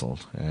better muscle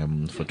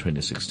for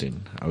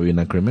 2016. Are we in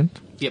agreement?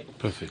 Yep,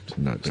 perfect.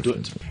 No, Let's do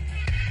it. definitely.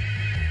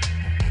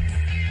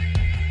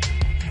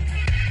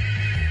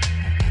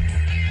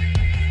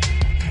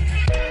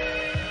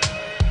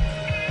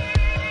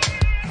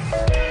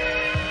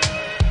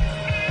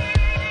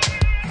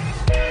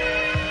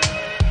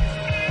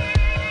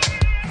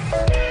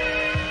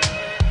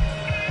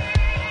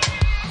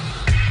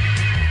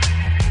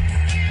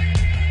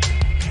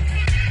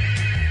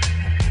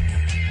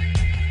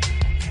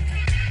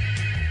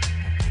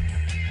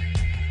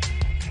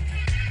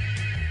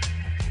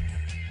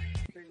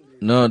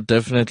 No,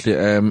 definitely.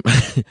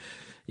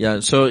 Yeah.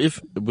 So if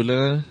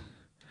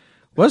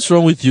what's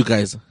wrong with you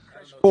guys?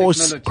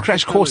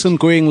 Crash course in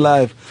going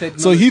live.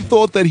 So he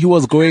thought that he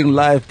was going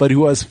live, but he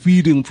was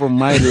feeding from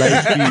my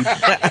live feed.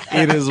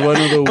 It is one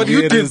of the But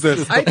you did weirdest,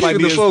 this. it's the I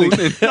gave you the funniest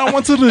phone. thing. I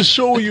wanted to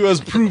show you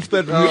as proof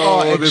that we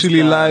are this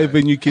actually guy. live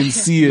and you can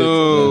see it.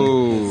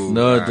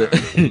 No,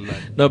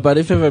 but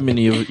if ever, I mean,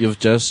 you've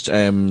just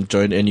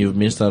joined and you've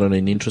missed out on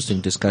an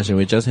interesting discussion.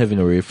 We're just having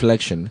a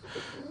reflection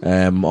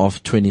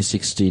of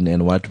 2016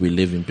 and what we're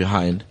leaving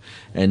behind,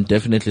 and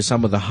definitely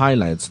some of the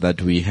highlights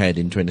that we had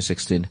in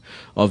 2016.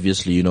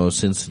 Obviously, you know,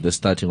 since the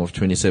starting of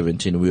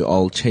 2017, we're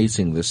all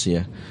chasing this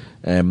year.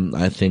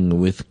 I think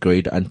with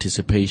great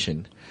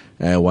anticipation.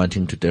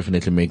 Wanting to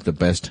definitely make the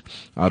best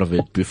out of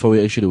it. Before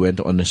we actually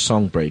went on a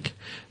song break,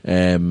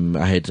 I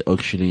had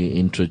actually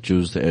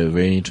introduced a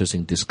very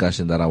interesting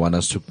discussion that I want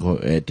us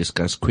to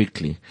discuss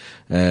quickly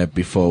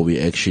before we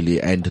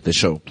actually end the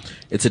show.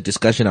 It's a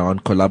discussion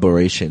around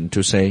collaboration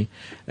to say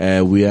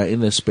we are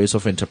in the space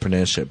of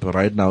entrepreneurship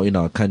right now in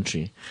our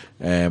country.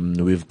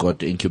 We've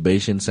got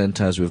incubation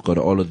centers, we've got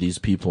all of these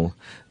people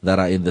that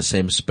are in the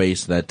same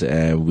space that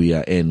we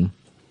are in,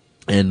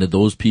 and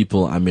those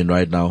people, I mean,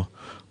 right now,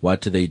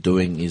 what they're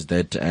doing is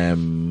that,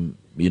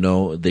 you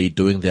know, they're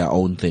doing their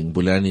own thing.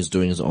 Bulelani is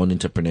doing his own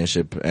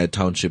entrepreneurship,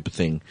 township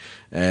thing.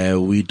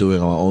 We're doing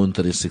our own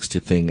 360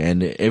 thing,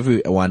 and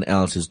everyone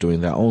else is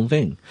doing their own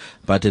thing.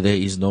 But there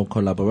is no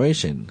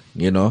collaboration.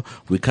 You know,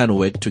 we can't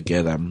work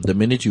together. The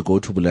minute you go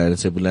to Bulelani and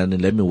say,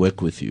 Bulelani, let me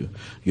work with you,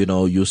 you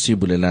know, you see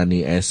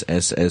Bulelani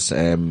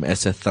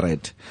as a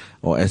threat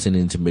or as an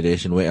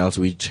intimidation, where else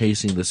we're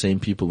chasing the same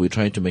people. We're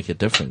trying to make a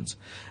difference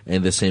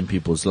in the same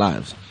people's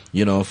lives.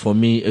 You know, for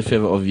me, if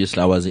ever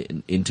obviously I was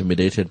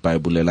intimidated by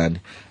Bulelani,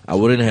 I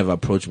wouldn't have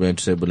approached Bulelani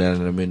to say,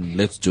 Bulelani, I mean,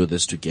 let's do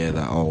this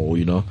together, or,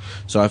 you know.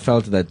 So I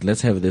felt that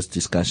let's have this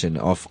discussion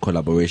of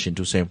collaboration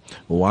to say,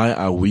 why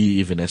are we,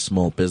 even a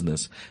small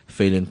business,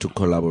 failing to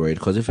collaborate?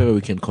 Because if ever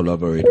we can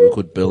collaborate, we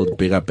could build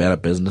bigger, better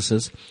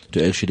businesses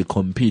to actually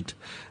compete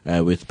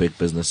with big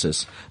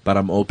businesses. But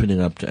I'm opening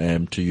up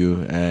to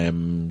you,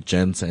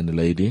 gents and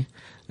lady,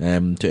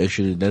 to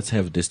actually let's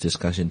have this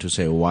discussion to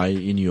say why,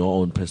 in your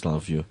own personal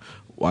view,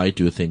 why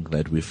do you think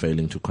that we're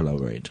failing to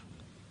collaborate?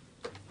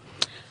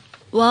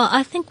 Well,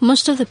 I think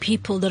most of the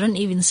people, they don't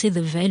even see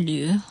the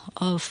value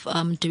of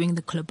doing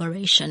the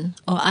collaboration,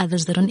 or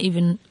others, they don't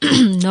even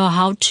know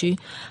how to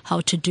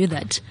do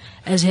that.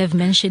 As you have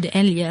mentioned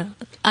earlier,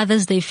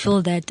 others, they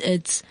feel that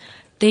it's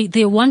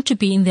they want to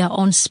be in their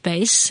own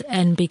space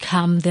and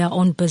become their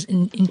own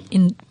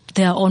in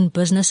their own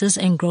businesses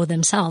and grow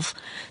themselves.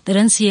 They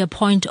don't see a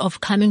point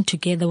of coming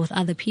together with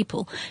other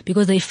people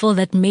because they feel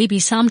that maybe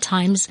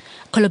sometimes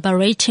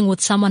collaborating with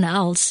someone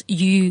else,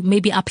 you may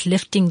be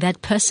uplifting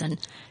that person.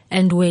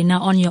 And when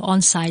now on your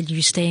own side,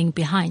 you're staying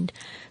behind.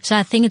 So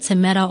I think it's a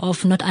matter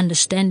of not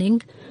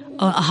understanding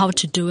or how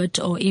to do it,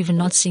 or even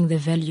not seeing the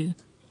value.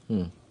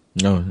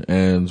 No,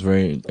 and it's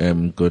very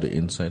good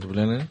insight,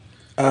 Bulelani.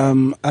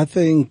 I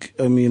think,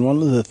 I mean,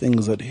 one of the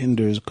things that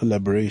hinders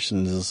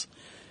collaborations is,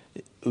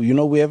 you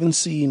know, we haven't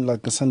seen,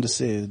 like Asanda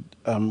said,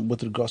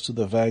 with regards to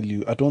the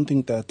value, I don't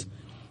think that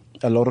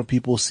a lot of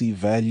people see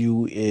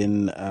value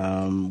in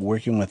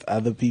working with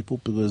other people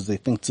because they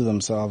think to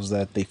themselves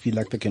that they feel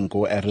like they can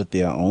go at it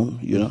their own,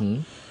 you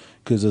know?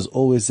 Because there's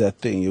always that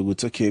thing, you go,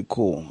 okay,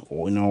 cool.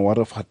 Or, you know, what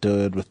if I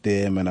do it with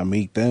them and I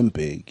make them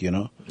big, you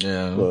know?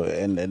 Yeah. Well,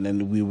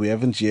 and we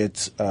haven't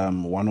yet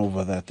won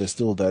over that. There's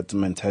still that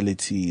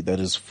mentality that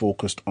is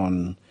focused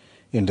on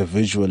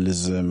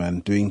individualism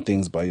and doing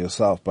things by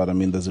yourself. But I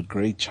mean, there's a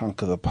great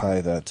chunk of the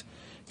pie that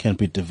can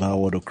be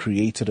devoured or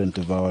created and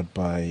devoured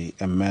by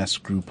a mass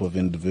group of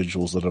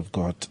individuals that have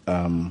got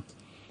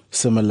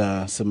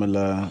similar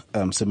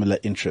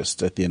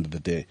interests at the end of the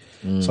day.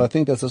 So I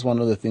think that's just one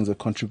of the things that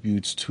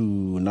contributes to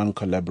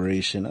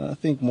non-collaboration. And I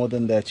think more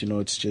than that, you know,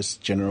 it's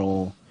just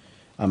general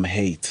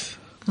hate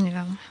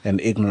Yeah.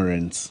 and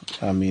ignorance.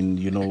 I mean,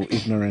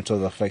 ignorance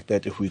of the fact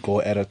that if we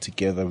go at it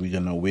together, we're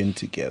gonna win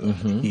together.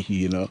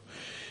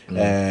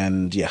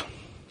 And yeah.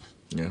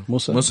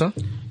 Musa?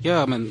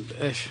 Yeah, I mean,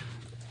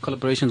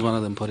 collaboration is one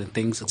of the important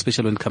things,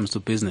 especially when it comes to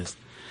business,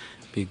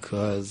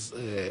 because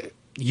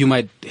you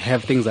might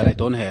have things that I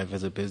don't have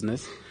as a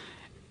business,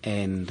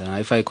 and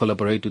if I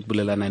collaborate with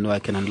Bulelani, I know I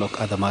can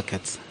unlock other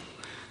markets,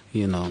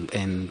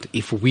 and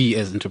if we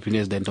as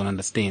entrepreneurs then don't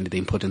understand the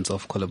importance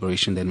of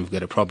collaboration, then we've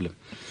got a problem.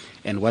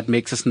 And what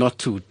makes us not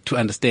to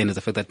understand is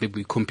the fact that maybe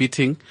we're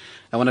competing.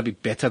 I want to be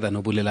better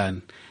than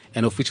Bulelani,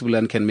 and of which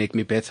Bulelani can make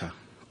me better,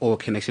 or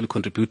can actually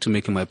contribute to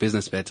making my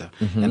business better,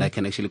 and I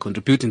can actually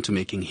contribute into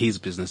making his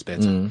business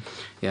better.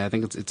 Yeah, I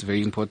think it's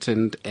very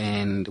important.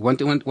 And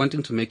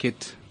wanting to make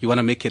it, you want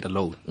to make it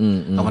alone.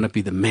 I want to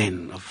be the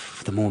man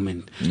of the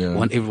moment. I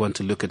want everyone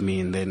to look at me,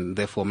 and then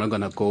therefore I'm not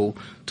gonna go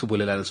to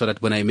Bulelani so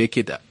that when I make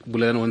it,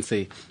 Bulelani won't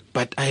say,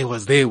 "But I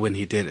was there when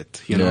he did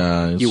it." You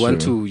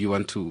want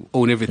to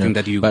own everything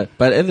that you. But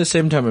at the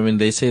same time, I mean,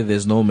 they say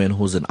there's no man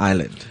who's an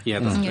island. Yeah,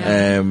 that's right.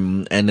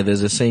 And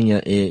there's a saying,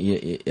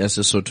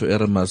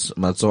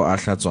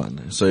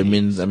 so it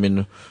means, I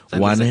mean,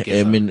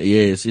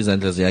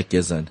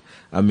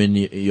 I mean,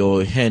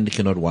 your hand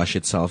cannot wash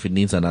itself. It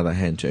needs another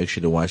hand to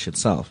actually wash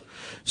itself.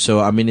 So,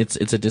 I mean, it's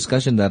a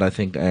discussion that I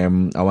think, I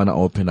want to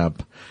open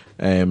up,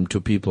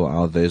 to people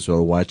out there as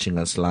well, watching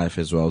us live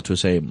as well, to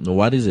say,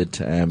 what is it,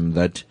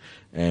 that,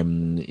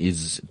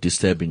 is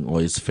disturbing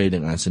or is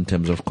failing us in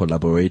terms of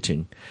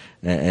collaborating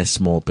as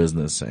small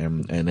business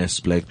and as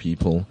black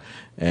people,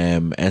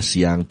 as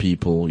young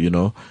people,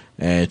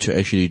 to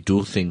actually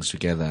do things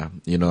together.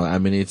 I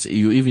mean,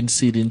 you even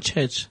see it in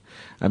church.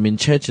 I mean,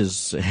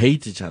 churches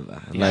hate each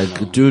other.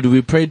 Dude,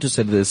 we pray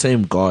to the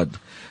same God.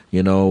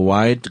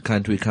 Why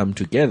can't we come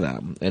together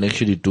and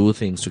actually do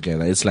things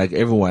together? It's like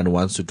everyone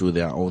wants to do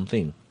their own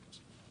thing.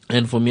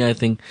 And for me, I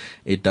think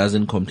it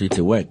doesn't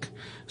completely work.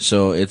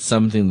 So it's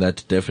something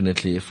that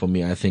definitely, for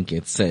me, I think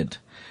it's said,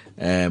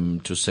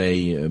 to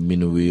say,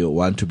 we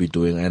want to be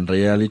doing. And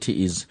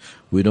reality is,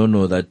 we don't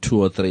know that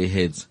 2 or 3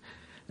 heads,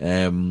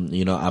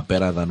 are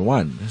better than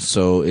one.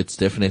 So it's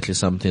definitely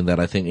something that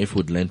I think if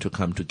we'd learn to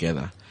come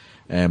together,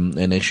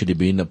 and actually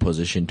be in a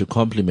position to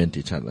complement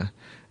each other,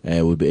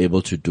 we'll be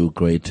able to do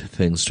great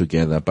things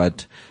together.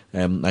 But,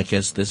 I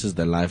guess this is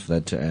the life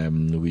that,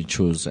 we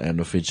choose, and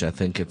of which I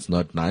think it's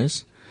not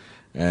nice.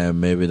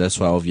 Maybe that's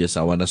why obvious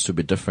I want us to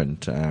be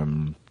different.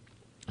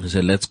 So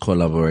let's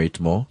collaborate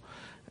more.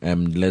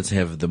 Let's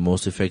have the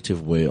most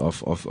effective way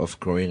of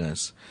growing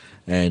us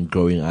and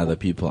growing other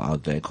people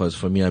out there. Cause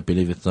for me, I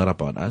believe it's not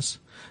about us,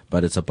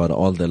 but it's about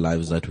all the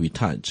lives that we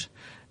touch.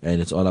 And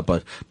it's all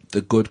about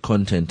the good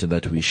content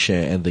that we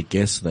share and the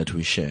guests that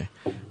we share.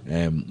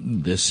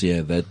 This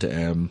year that,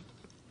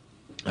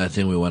 I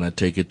think we want to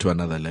take it to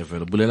another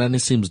level. Bulelani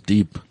seems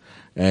deep.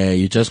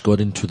 You just got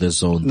into the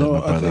zone.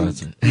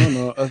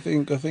 I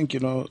think,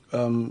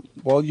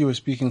 while you were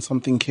speaking,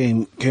 something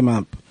came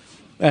up.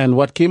 And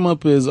what came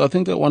up is, I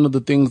think that one of the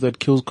things that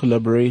kills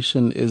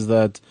collaboration is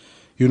that,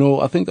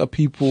 I think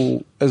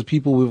that as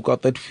people, we've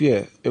got that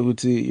fear. It would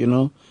say,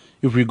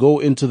 if we go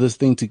into this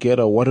thing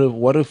together,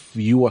 what if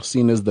you are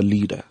seen as the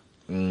leader?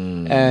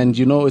 And,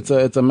 it's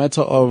a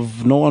matter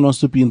of no one wants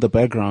to be in the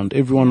background.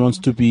 Everyone wants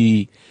to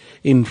be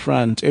in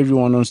front.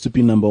 Everyone wants to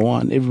be number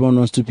one. Everyone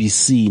wants to be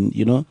seen,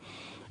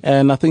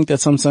 And I think that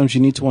sometimes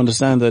you need to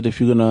understand that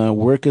if you're going to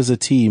work as a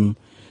team,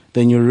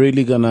 then you're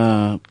really going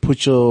to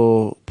put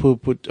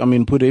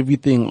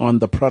everything on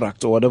the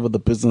product or whatever the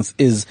business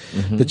is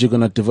that you're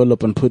going to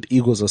develop, and put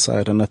egos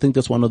aside. And I think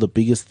that's one of the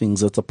biggest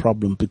things that's a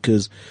problem,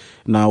 because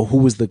now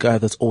who is the guy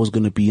that's always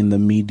going to be in the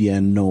media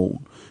and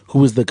known?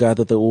 Who is the guy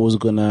that they're always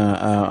going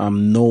to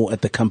know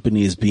at the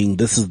company as being,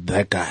 this is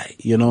that guy,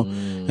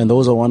 And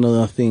those are one of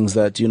the things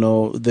that,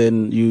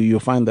 then you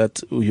find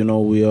that,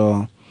 we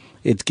are,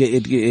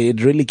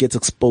 it really gets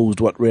exposed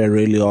what we're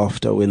really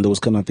after when those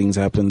kind of things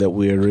happen, that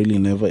we're really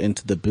never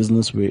into the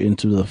business, we're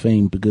into the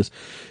fame. Because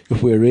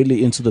if we're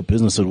really into the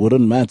business, it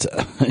wouldn't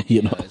matter,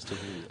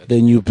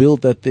 Then you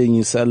build that thing,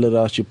 you sell it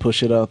out, you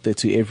push it out there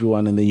to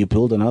everyone, and then you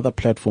build another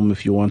platform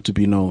if you want to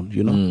be known,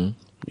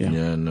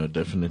 Yeah, no,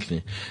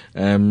 definitely.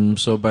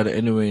 But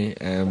anyway,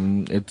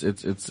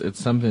 it's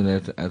something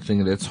that I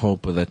think, let's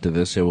hope that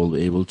this year we'll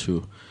be able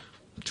to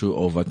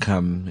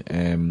overcome,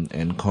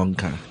 and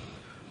conquer.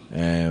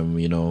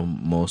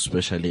 More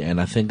especially, and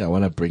I think I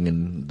want to bring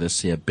in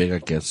this year bigger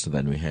guests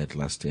than we had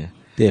last year.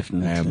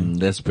 Definitely.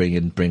 Let's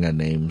bring our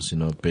names,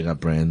 bigger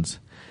brands.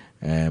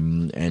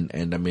 And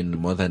I mean,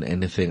 more than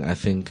anything, I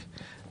think,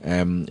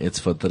 it's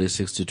for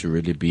 360 to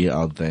really be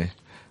out there,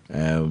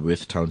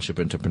 with Township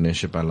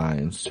Entrepreneurship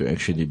Alliance, to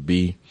actually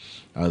be,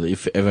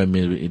 if ever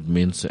it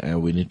means,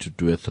 we need to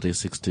do a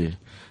 360,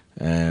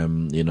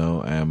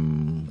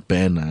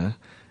 banner,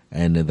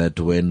 and that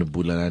when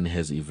Bulalani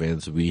has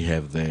events, we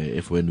have there.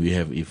 If when we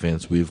have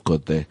events, we've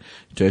got there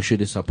to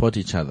actually support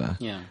each other.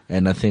 Yeah.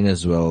 And I think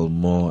as well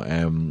more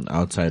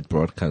outside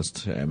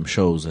broadcast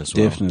shows as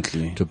well.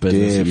 Definitely. To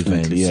business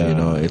events, yeah. you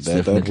know, it's That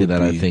definitely would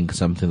that I be- think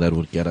something that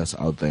would get us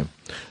out there,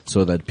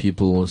 so that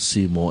people will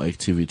see more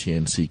activity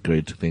and see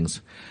great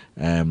things,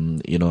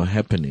 you know,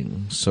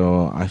 happening.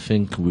 So I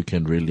think we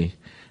can really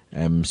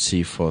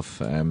see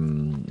forth,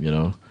 you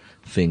know,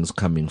 things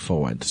coming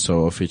forward.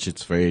 So of which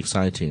it's very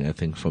exciting, I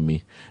think, for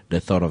me, the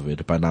thought of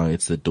it. But now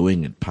it's the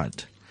doing it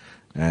part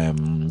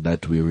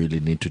that we really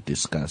need to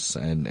discuss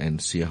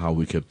and see how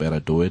we could better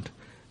do it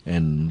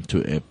and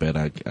to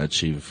better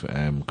achieve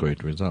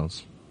great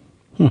results.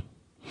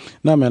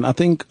 No, man, I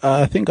think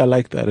I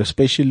like that,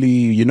 especially,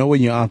 you know,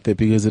 when you're out there,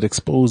 because it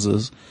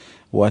exposes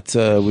what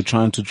we're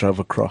trying to drive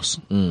across,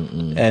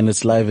 and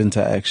it's live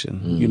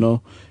interaction, you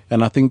know.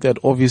 And I think that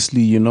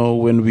obviously, you know,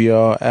 when we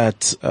are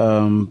at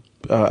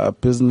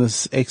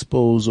business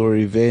expos or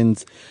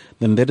events,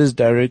 then that is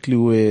directly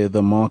where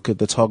the market,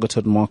 the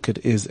targeted market,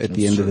 is at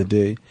the end of the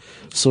day.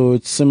 So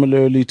it's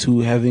similarly to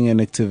having an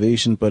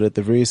activation, but at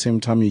the very same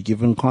time, you're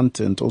giving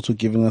content, also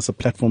giving us a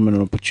platform and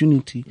an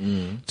opportunity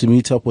to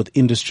meet up with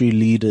industry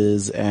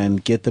leaders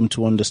and get them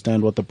to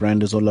understand what the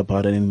brand is all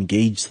about and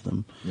engage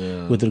them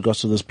with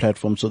regards to this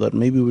platform, so that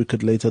maybe we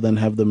could later then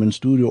have them in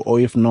studio, or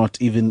if not,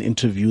 even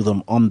interview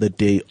them on the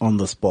day, on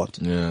the spot.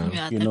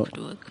 Yeah, You that know, would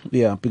work.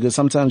 yeah, because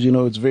sometimes, you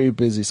know, it's very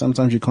busy.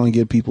 Sometimes you can't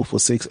get people for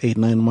 6, 8,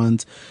 9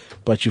 months.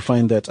 But you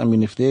find that, I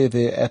mean, if they're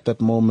there at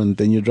that moment,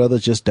 then you'd rather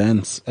just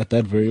dance at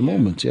that very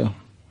moment, yeah.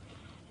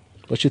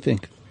 What you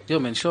think? Yo,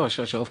 man, sure.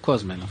 Of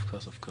course, man. Of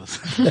course.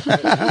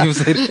 You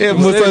said, Hey,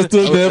 Musa's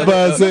still there,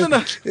 but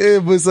hey,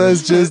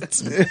 Musa's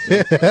just...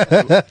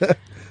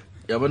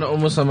 Yeah, but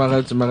almost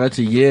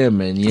Marati, yeah,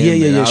 man.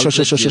 Yeah, man. sure.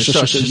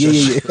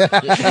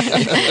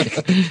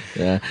 Yeah.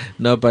 Yeah.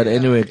 No, but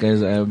anyway,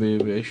 guys,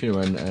 we actually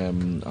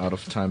run out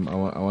of time. I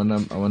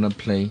wanna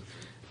play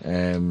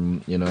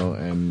you know,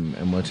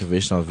 a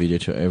motivational video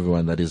to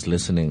everyone that is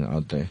listening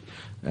out there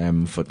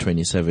for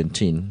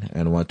 2017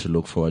 and what to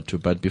look forward to.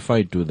 But before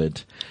I do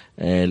that,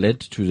 let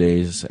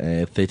today's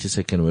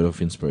 30-second word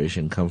of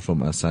inspiration come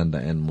from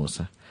Asanda and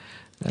Musa.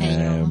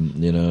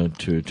 You know,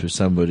 to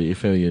somebody,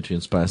 if you were to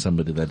inspire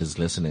somebody that is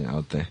listening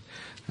out there,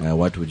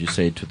 what would you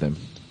say to them?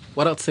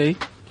 what I'd say,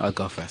 I'll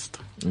go first.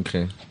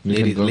 Okay. You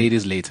can go.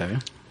 Ladies later.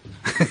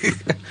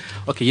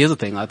 Okay, here's the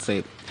thing. I'd say,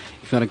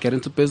 if you want to get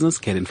into business,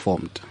 get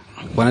informed.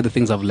 One of the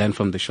things I've learned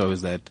from the show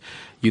is that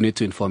you need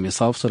to inform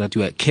yourself so that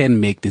you can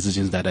make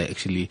decisions that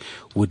actually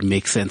would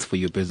make sense for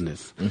your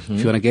business. If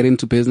you want to get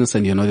into business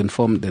and you're not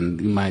informed, then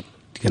you're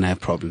going to have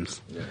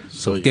problems. Yeah.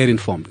 So get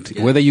informed.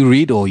 Yeah. Whether you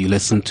read or you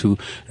listen to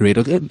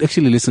radio,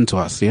 actually listen to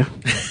us, yeah?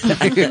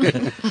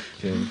 Okay.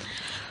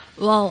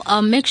 Well,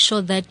 make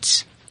sure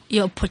that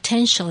your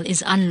potential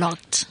is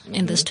unlocked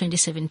in this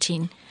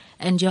 2017,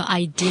 and your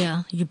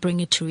idea, you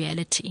bring it to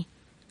reality.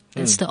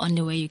 It's the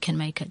only way you can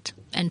make it,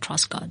 and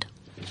trust God.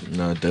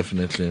 No,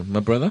 definitely. My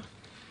brother?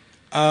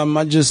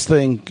 I just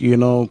think, you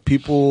know,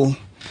 people,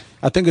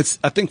 I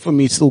think for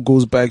me it still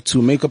goes back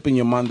to make up in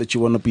your mind that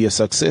you want to be a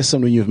success,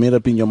 and when you've made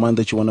up in your mind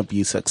that you want to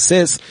be a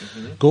success,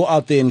 go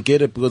out there and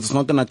get it, because it's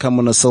not going to come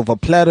on a silver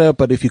platter,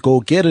 but if you go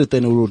get it,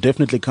 then it will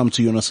definitely come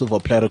to you on a silver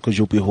platter, because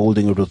you'll be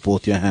holding it with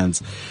both your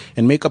hands.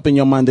 And make up in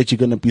your mind that you're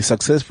going to be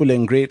successful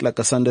and great. Like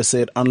Asanda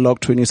said, unlock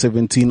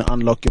 2017,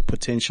 unlock your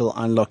potential,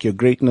 unlock your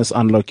greatness,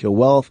 unlock your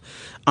wealth,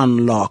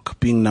 unlock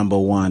being number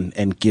one,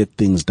 and get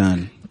things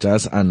done.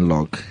 Just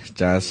unlock.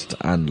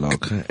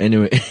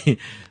 Anyway,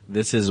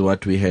 this is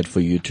what we had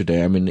for you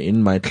today. I mean,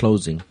 in my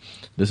closing,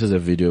 this is a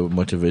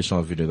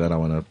motivational video that I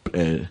want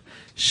to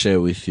share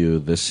with you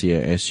this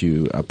year as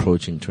you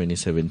approaching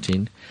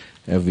 2017.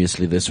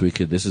 Obviously, this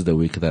is the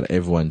week that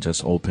everyone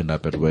just opened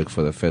up at work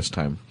for the first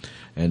time.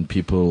 And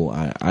people,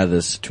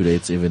 others today,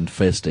 it's even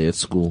first day at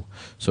school.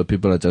 So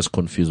people are just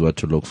confused what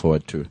to look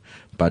forward to.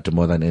 But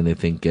more than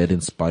anything, get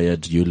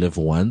inspired. You live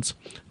once.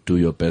 Do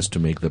your best to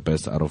make the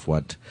best out of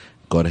what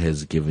God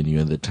has given you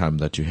and the time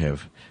that you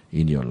have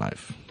in your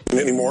life.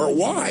 Anymore.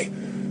 Why?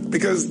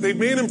 Because they've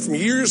made them from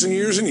years and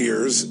years and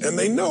years, and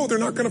they know they're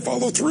not going to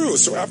follow through.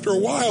 So after a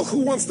while, who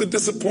wants to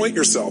disappoint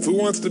yourself? Who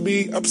wants to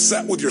be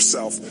upset with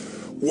yourself?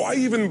 Why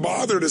even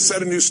bother to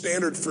set a new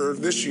standard for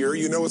this year?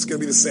 You know it's going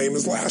to be the same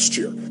as last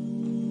year.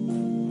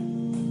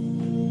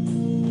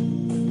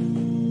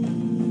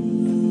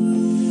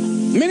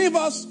 Many of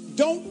us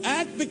don't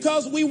act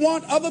because we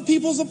want other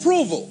people's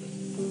approval.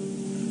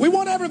 We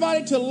want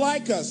everybody to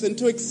like us and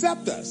to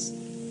accept us.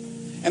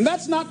 And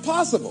that's not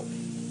possible.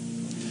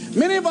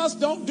 Many of us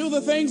don't do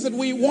the things that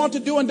we want to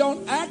do and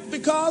don't act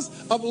because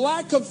of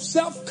lack of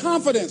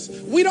self-confidence.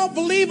 We don't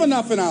believe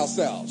enough in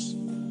ourselves.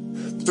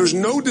 There's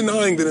no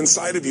denying that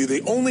inside of you,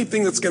 the only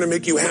thing that's going to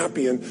make you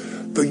happy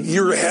in the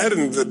year ahead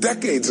and the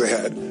decades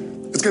ahead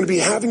is going to be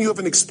having you have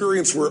an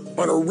experience where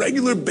on a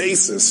regular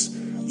basis,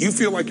 you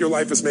feel like your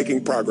life is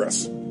making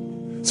progress.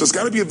 So it's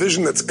got to be a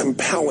vision that's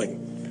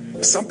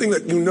compelling, something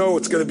that you know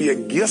it's going to be a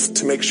gift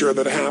to make sure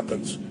that it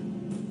happens.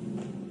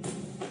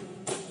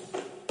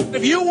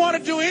 If you want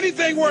to do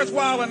anything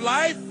worthwhile in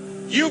life,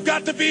 you've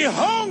got to be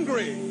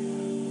hungry.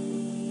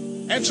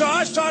 And so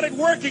I started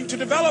working to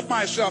develop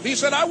myself. He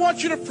said, I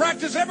want you to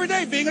practice every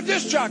day being a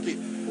disc jockey.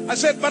 I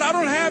said, but I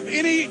don't have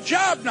any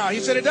job now. He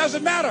said, it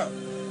doesn't matter.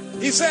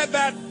 He said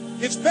that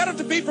it's better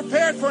to be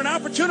prepared for an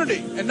opportunity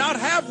and not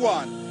have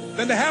one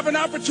than to have an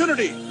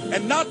opportunity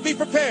and not be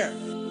prepared.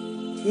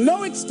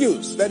 No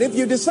excuse that if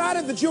you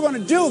decided that you're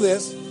going to do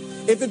this,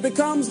 if it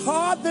becomes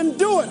hard, then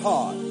do it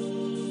hard.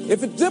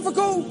 If it's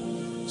difficult,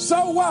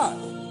 so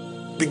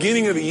what?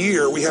 Beginning of the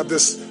year, we have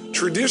this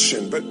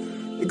tradition, but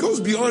it goes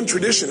beyond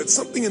tradition. It's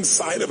something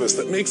inside of us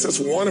that makes us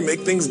want to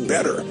make things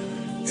better.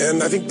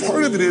 And I think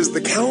part of it is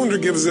the calendar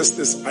gives us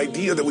this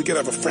idea that we can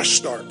have a fresh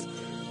start,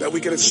 that we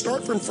can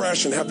start from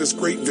fresh and have this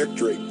great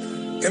victory.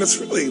 And it's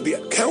really,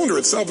 the calendar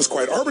itself is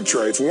quite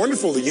arbitrary. It's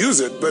wonderful to use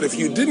it, but if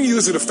you didn't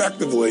use it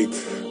effectively,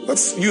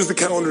 let's use the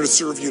calendar to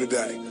serve you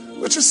today.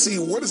 Let's just see,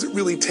 what does it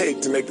really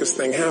take to make this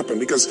thing happen?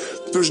 Because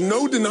there's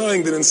no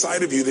denying that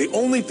inside of you, the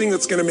only thing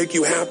that's going to make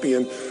you happy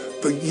in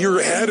the year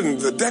ahead and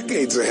the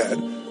decades ahead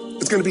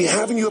is going to be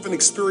having you have an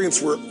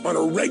experience where on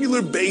a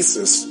regular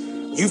basis,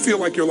 you feel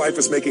like your life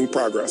is making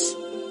progress.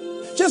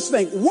 Just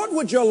think, what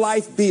would your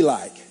life be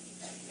like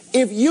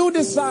if you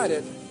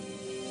decided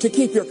to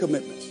keep your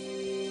commitments?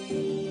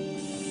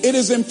 It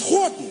is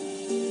important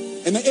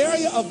in the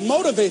area of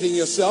motivating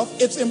yourself.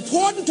 It's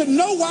important to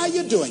know why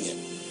you're doing it,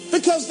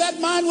 because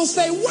that mind will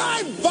say,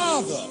 why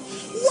bother?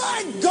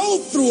 Why go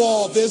through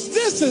all this?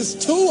 This is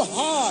too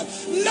hard.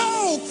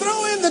 No,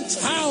 throw in the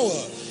towel.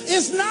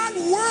 It's not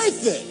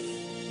worth it.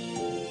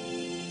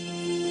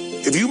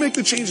 If you make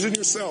the changes in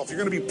yourself, you're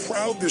going to be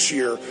proud this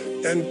year,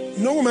 and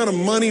no amount of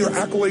money or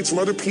accolades from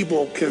other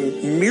people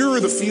can mirror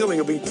the feeling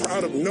of being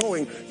proud of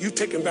knowing you've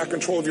taken back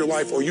control of your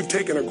life, or you've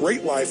taken a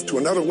great life to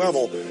another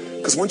level.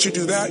 Because once you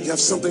do that, you have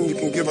something you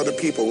can give other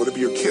people, whether it be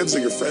your kids or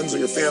your friends or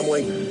your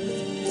family.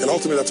 And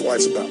ultimately, that's what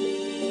life's about.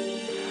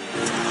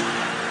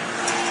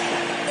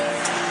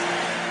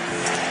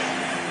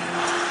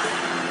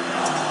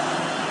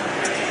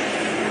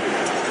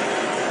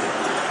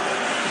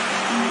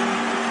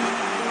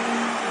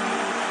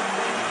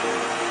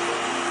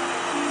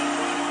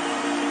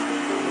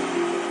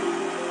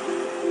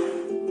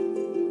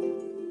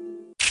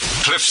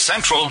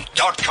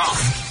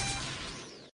 CliffCentral.com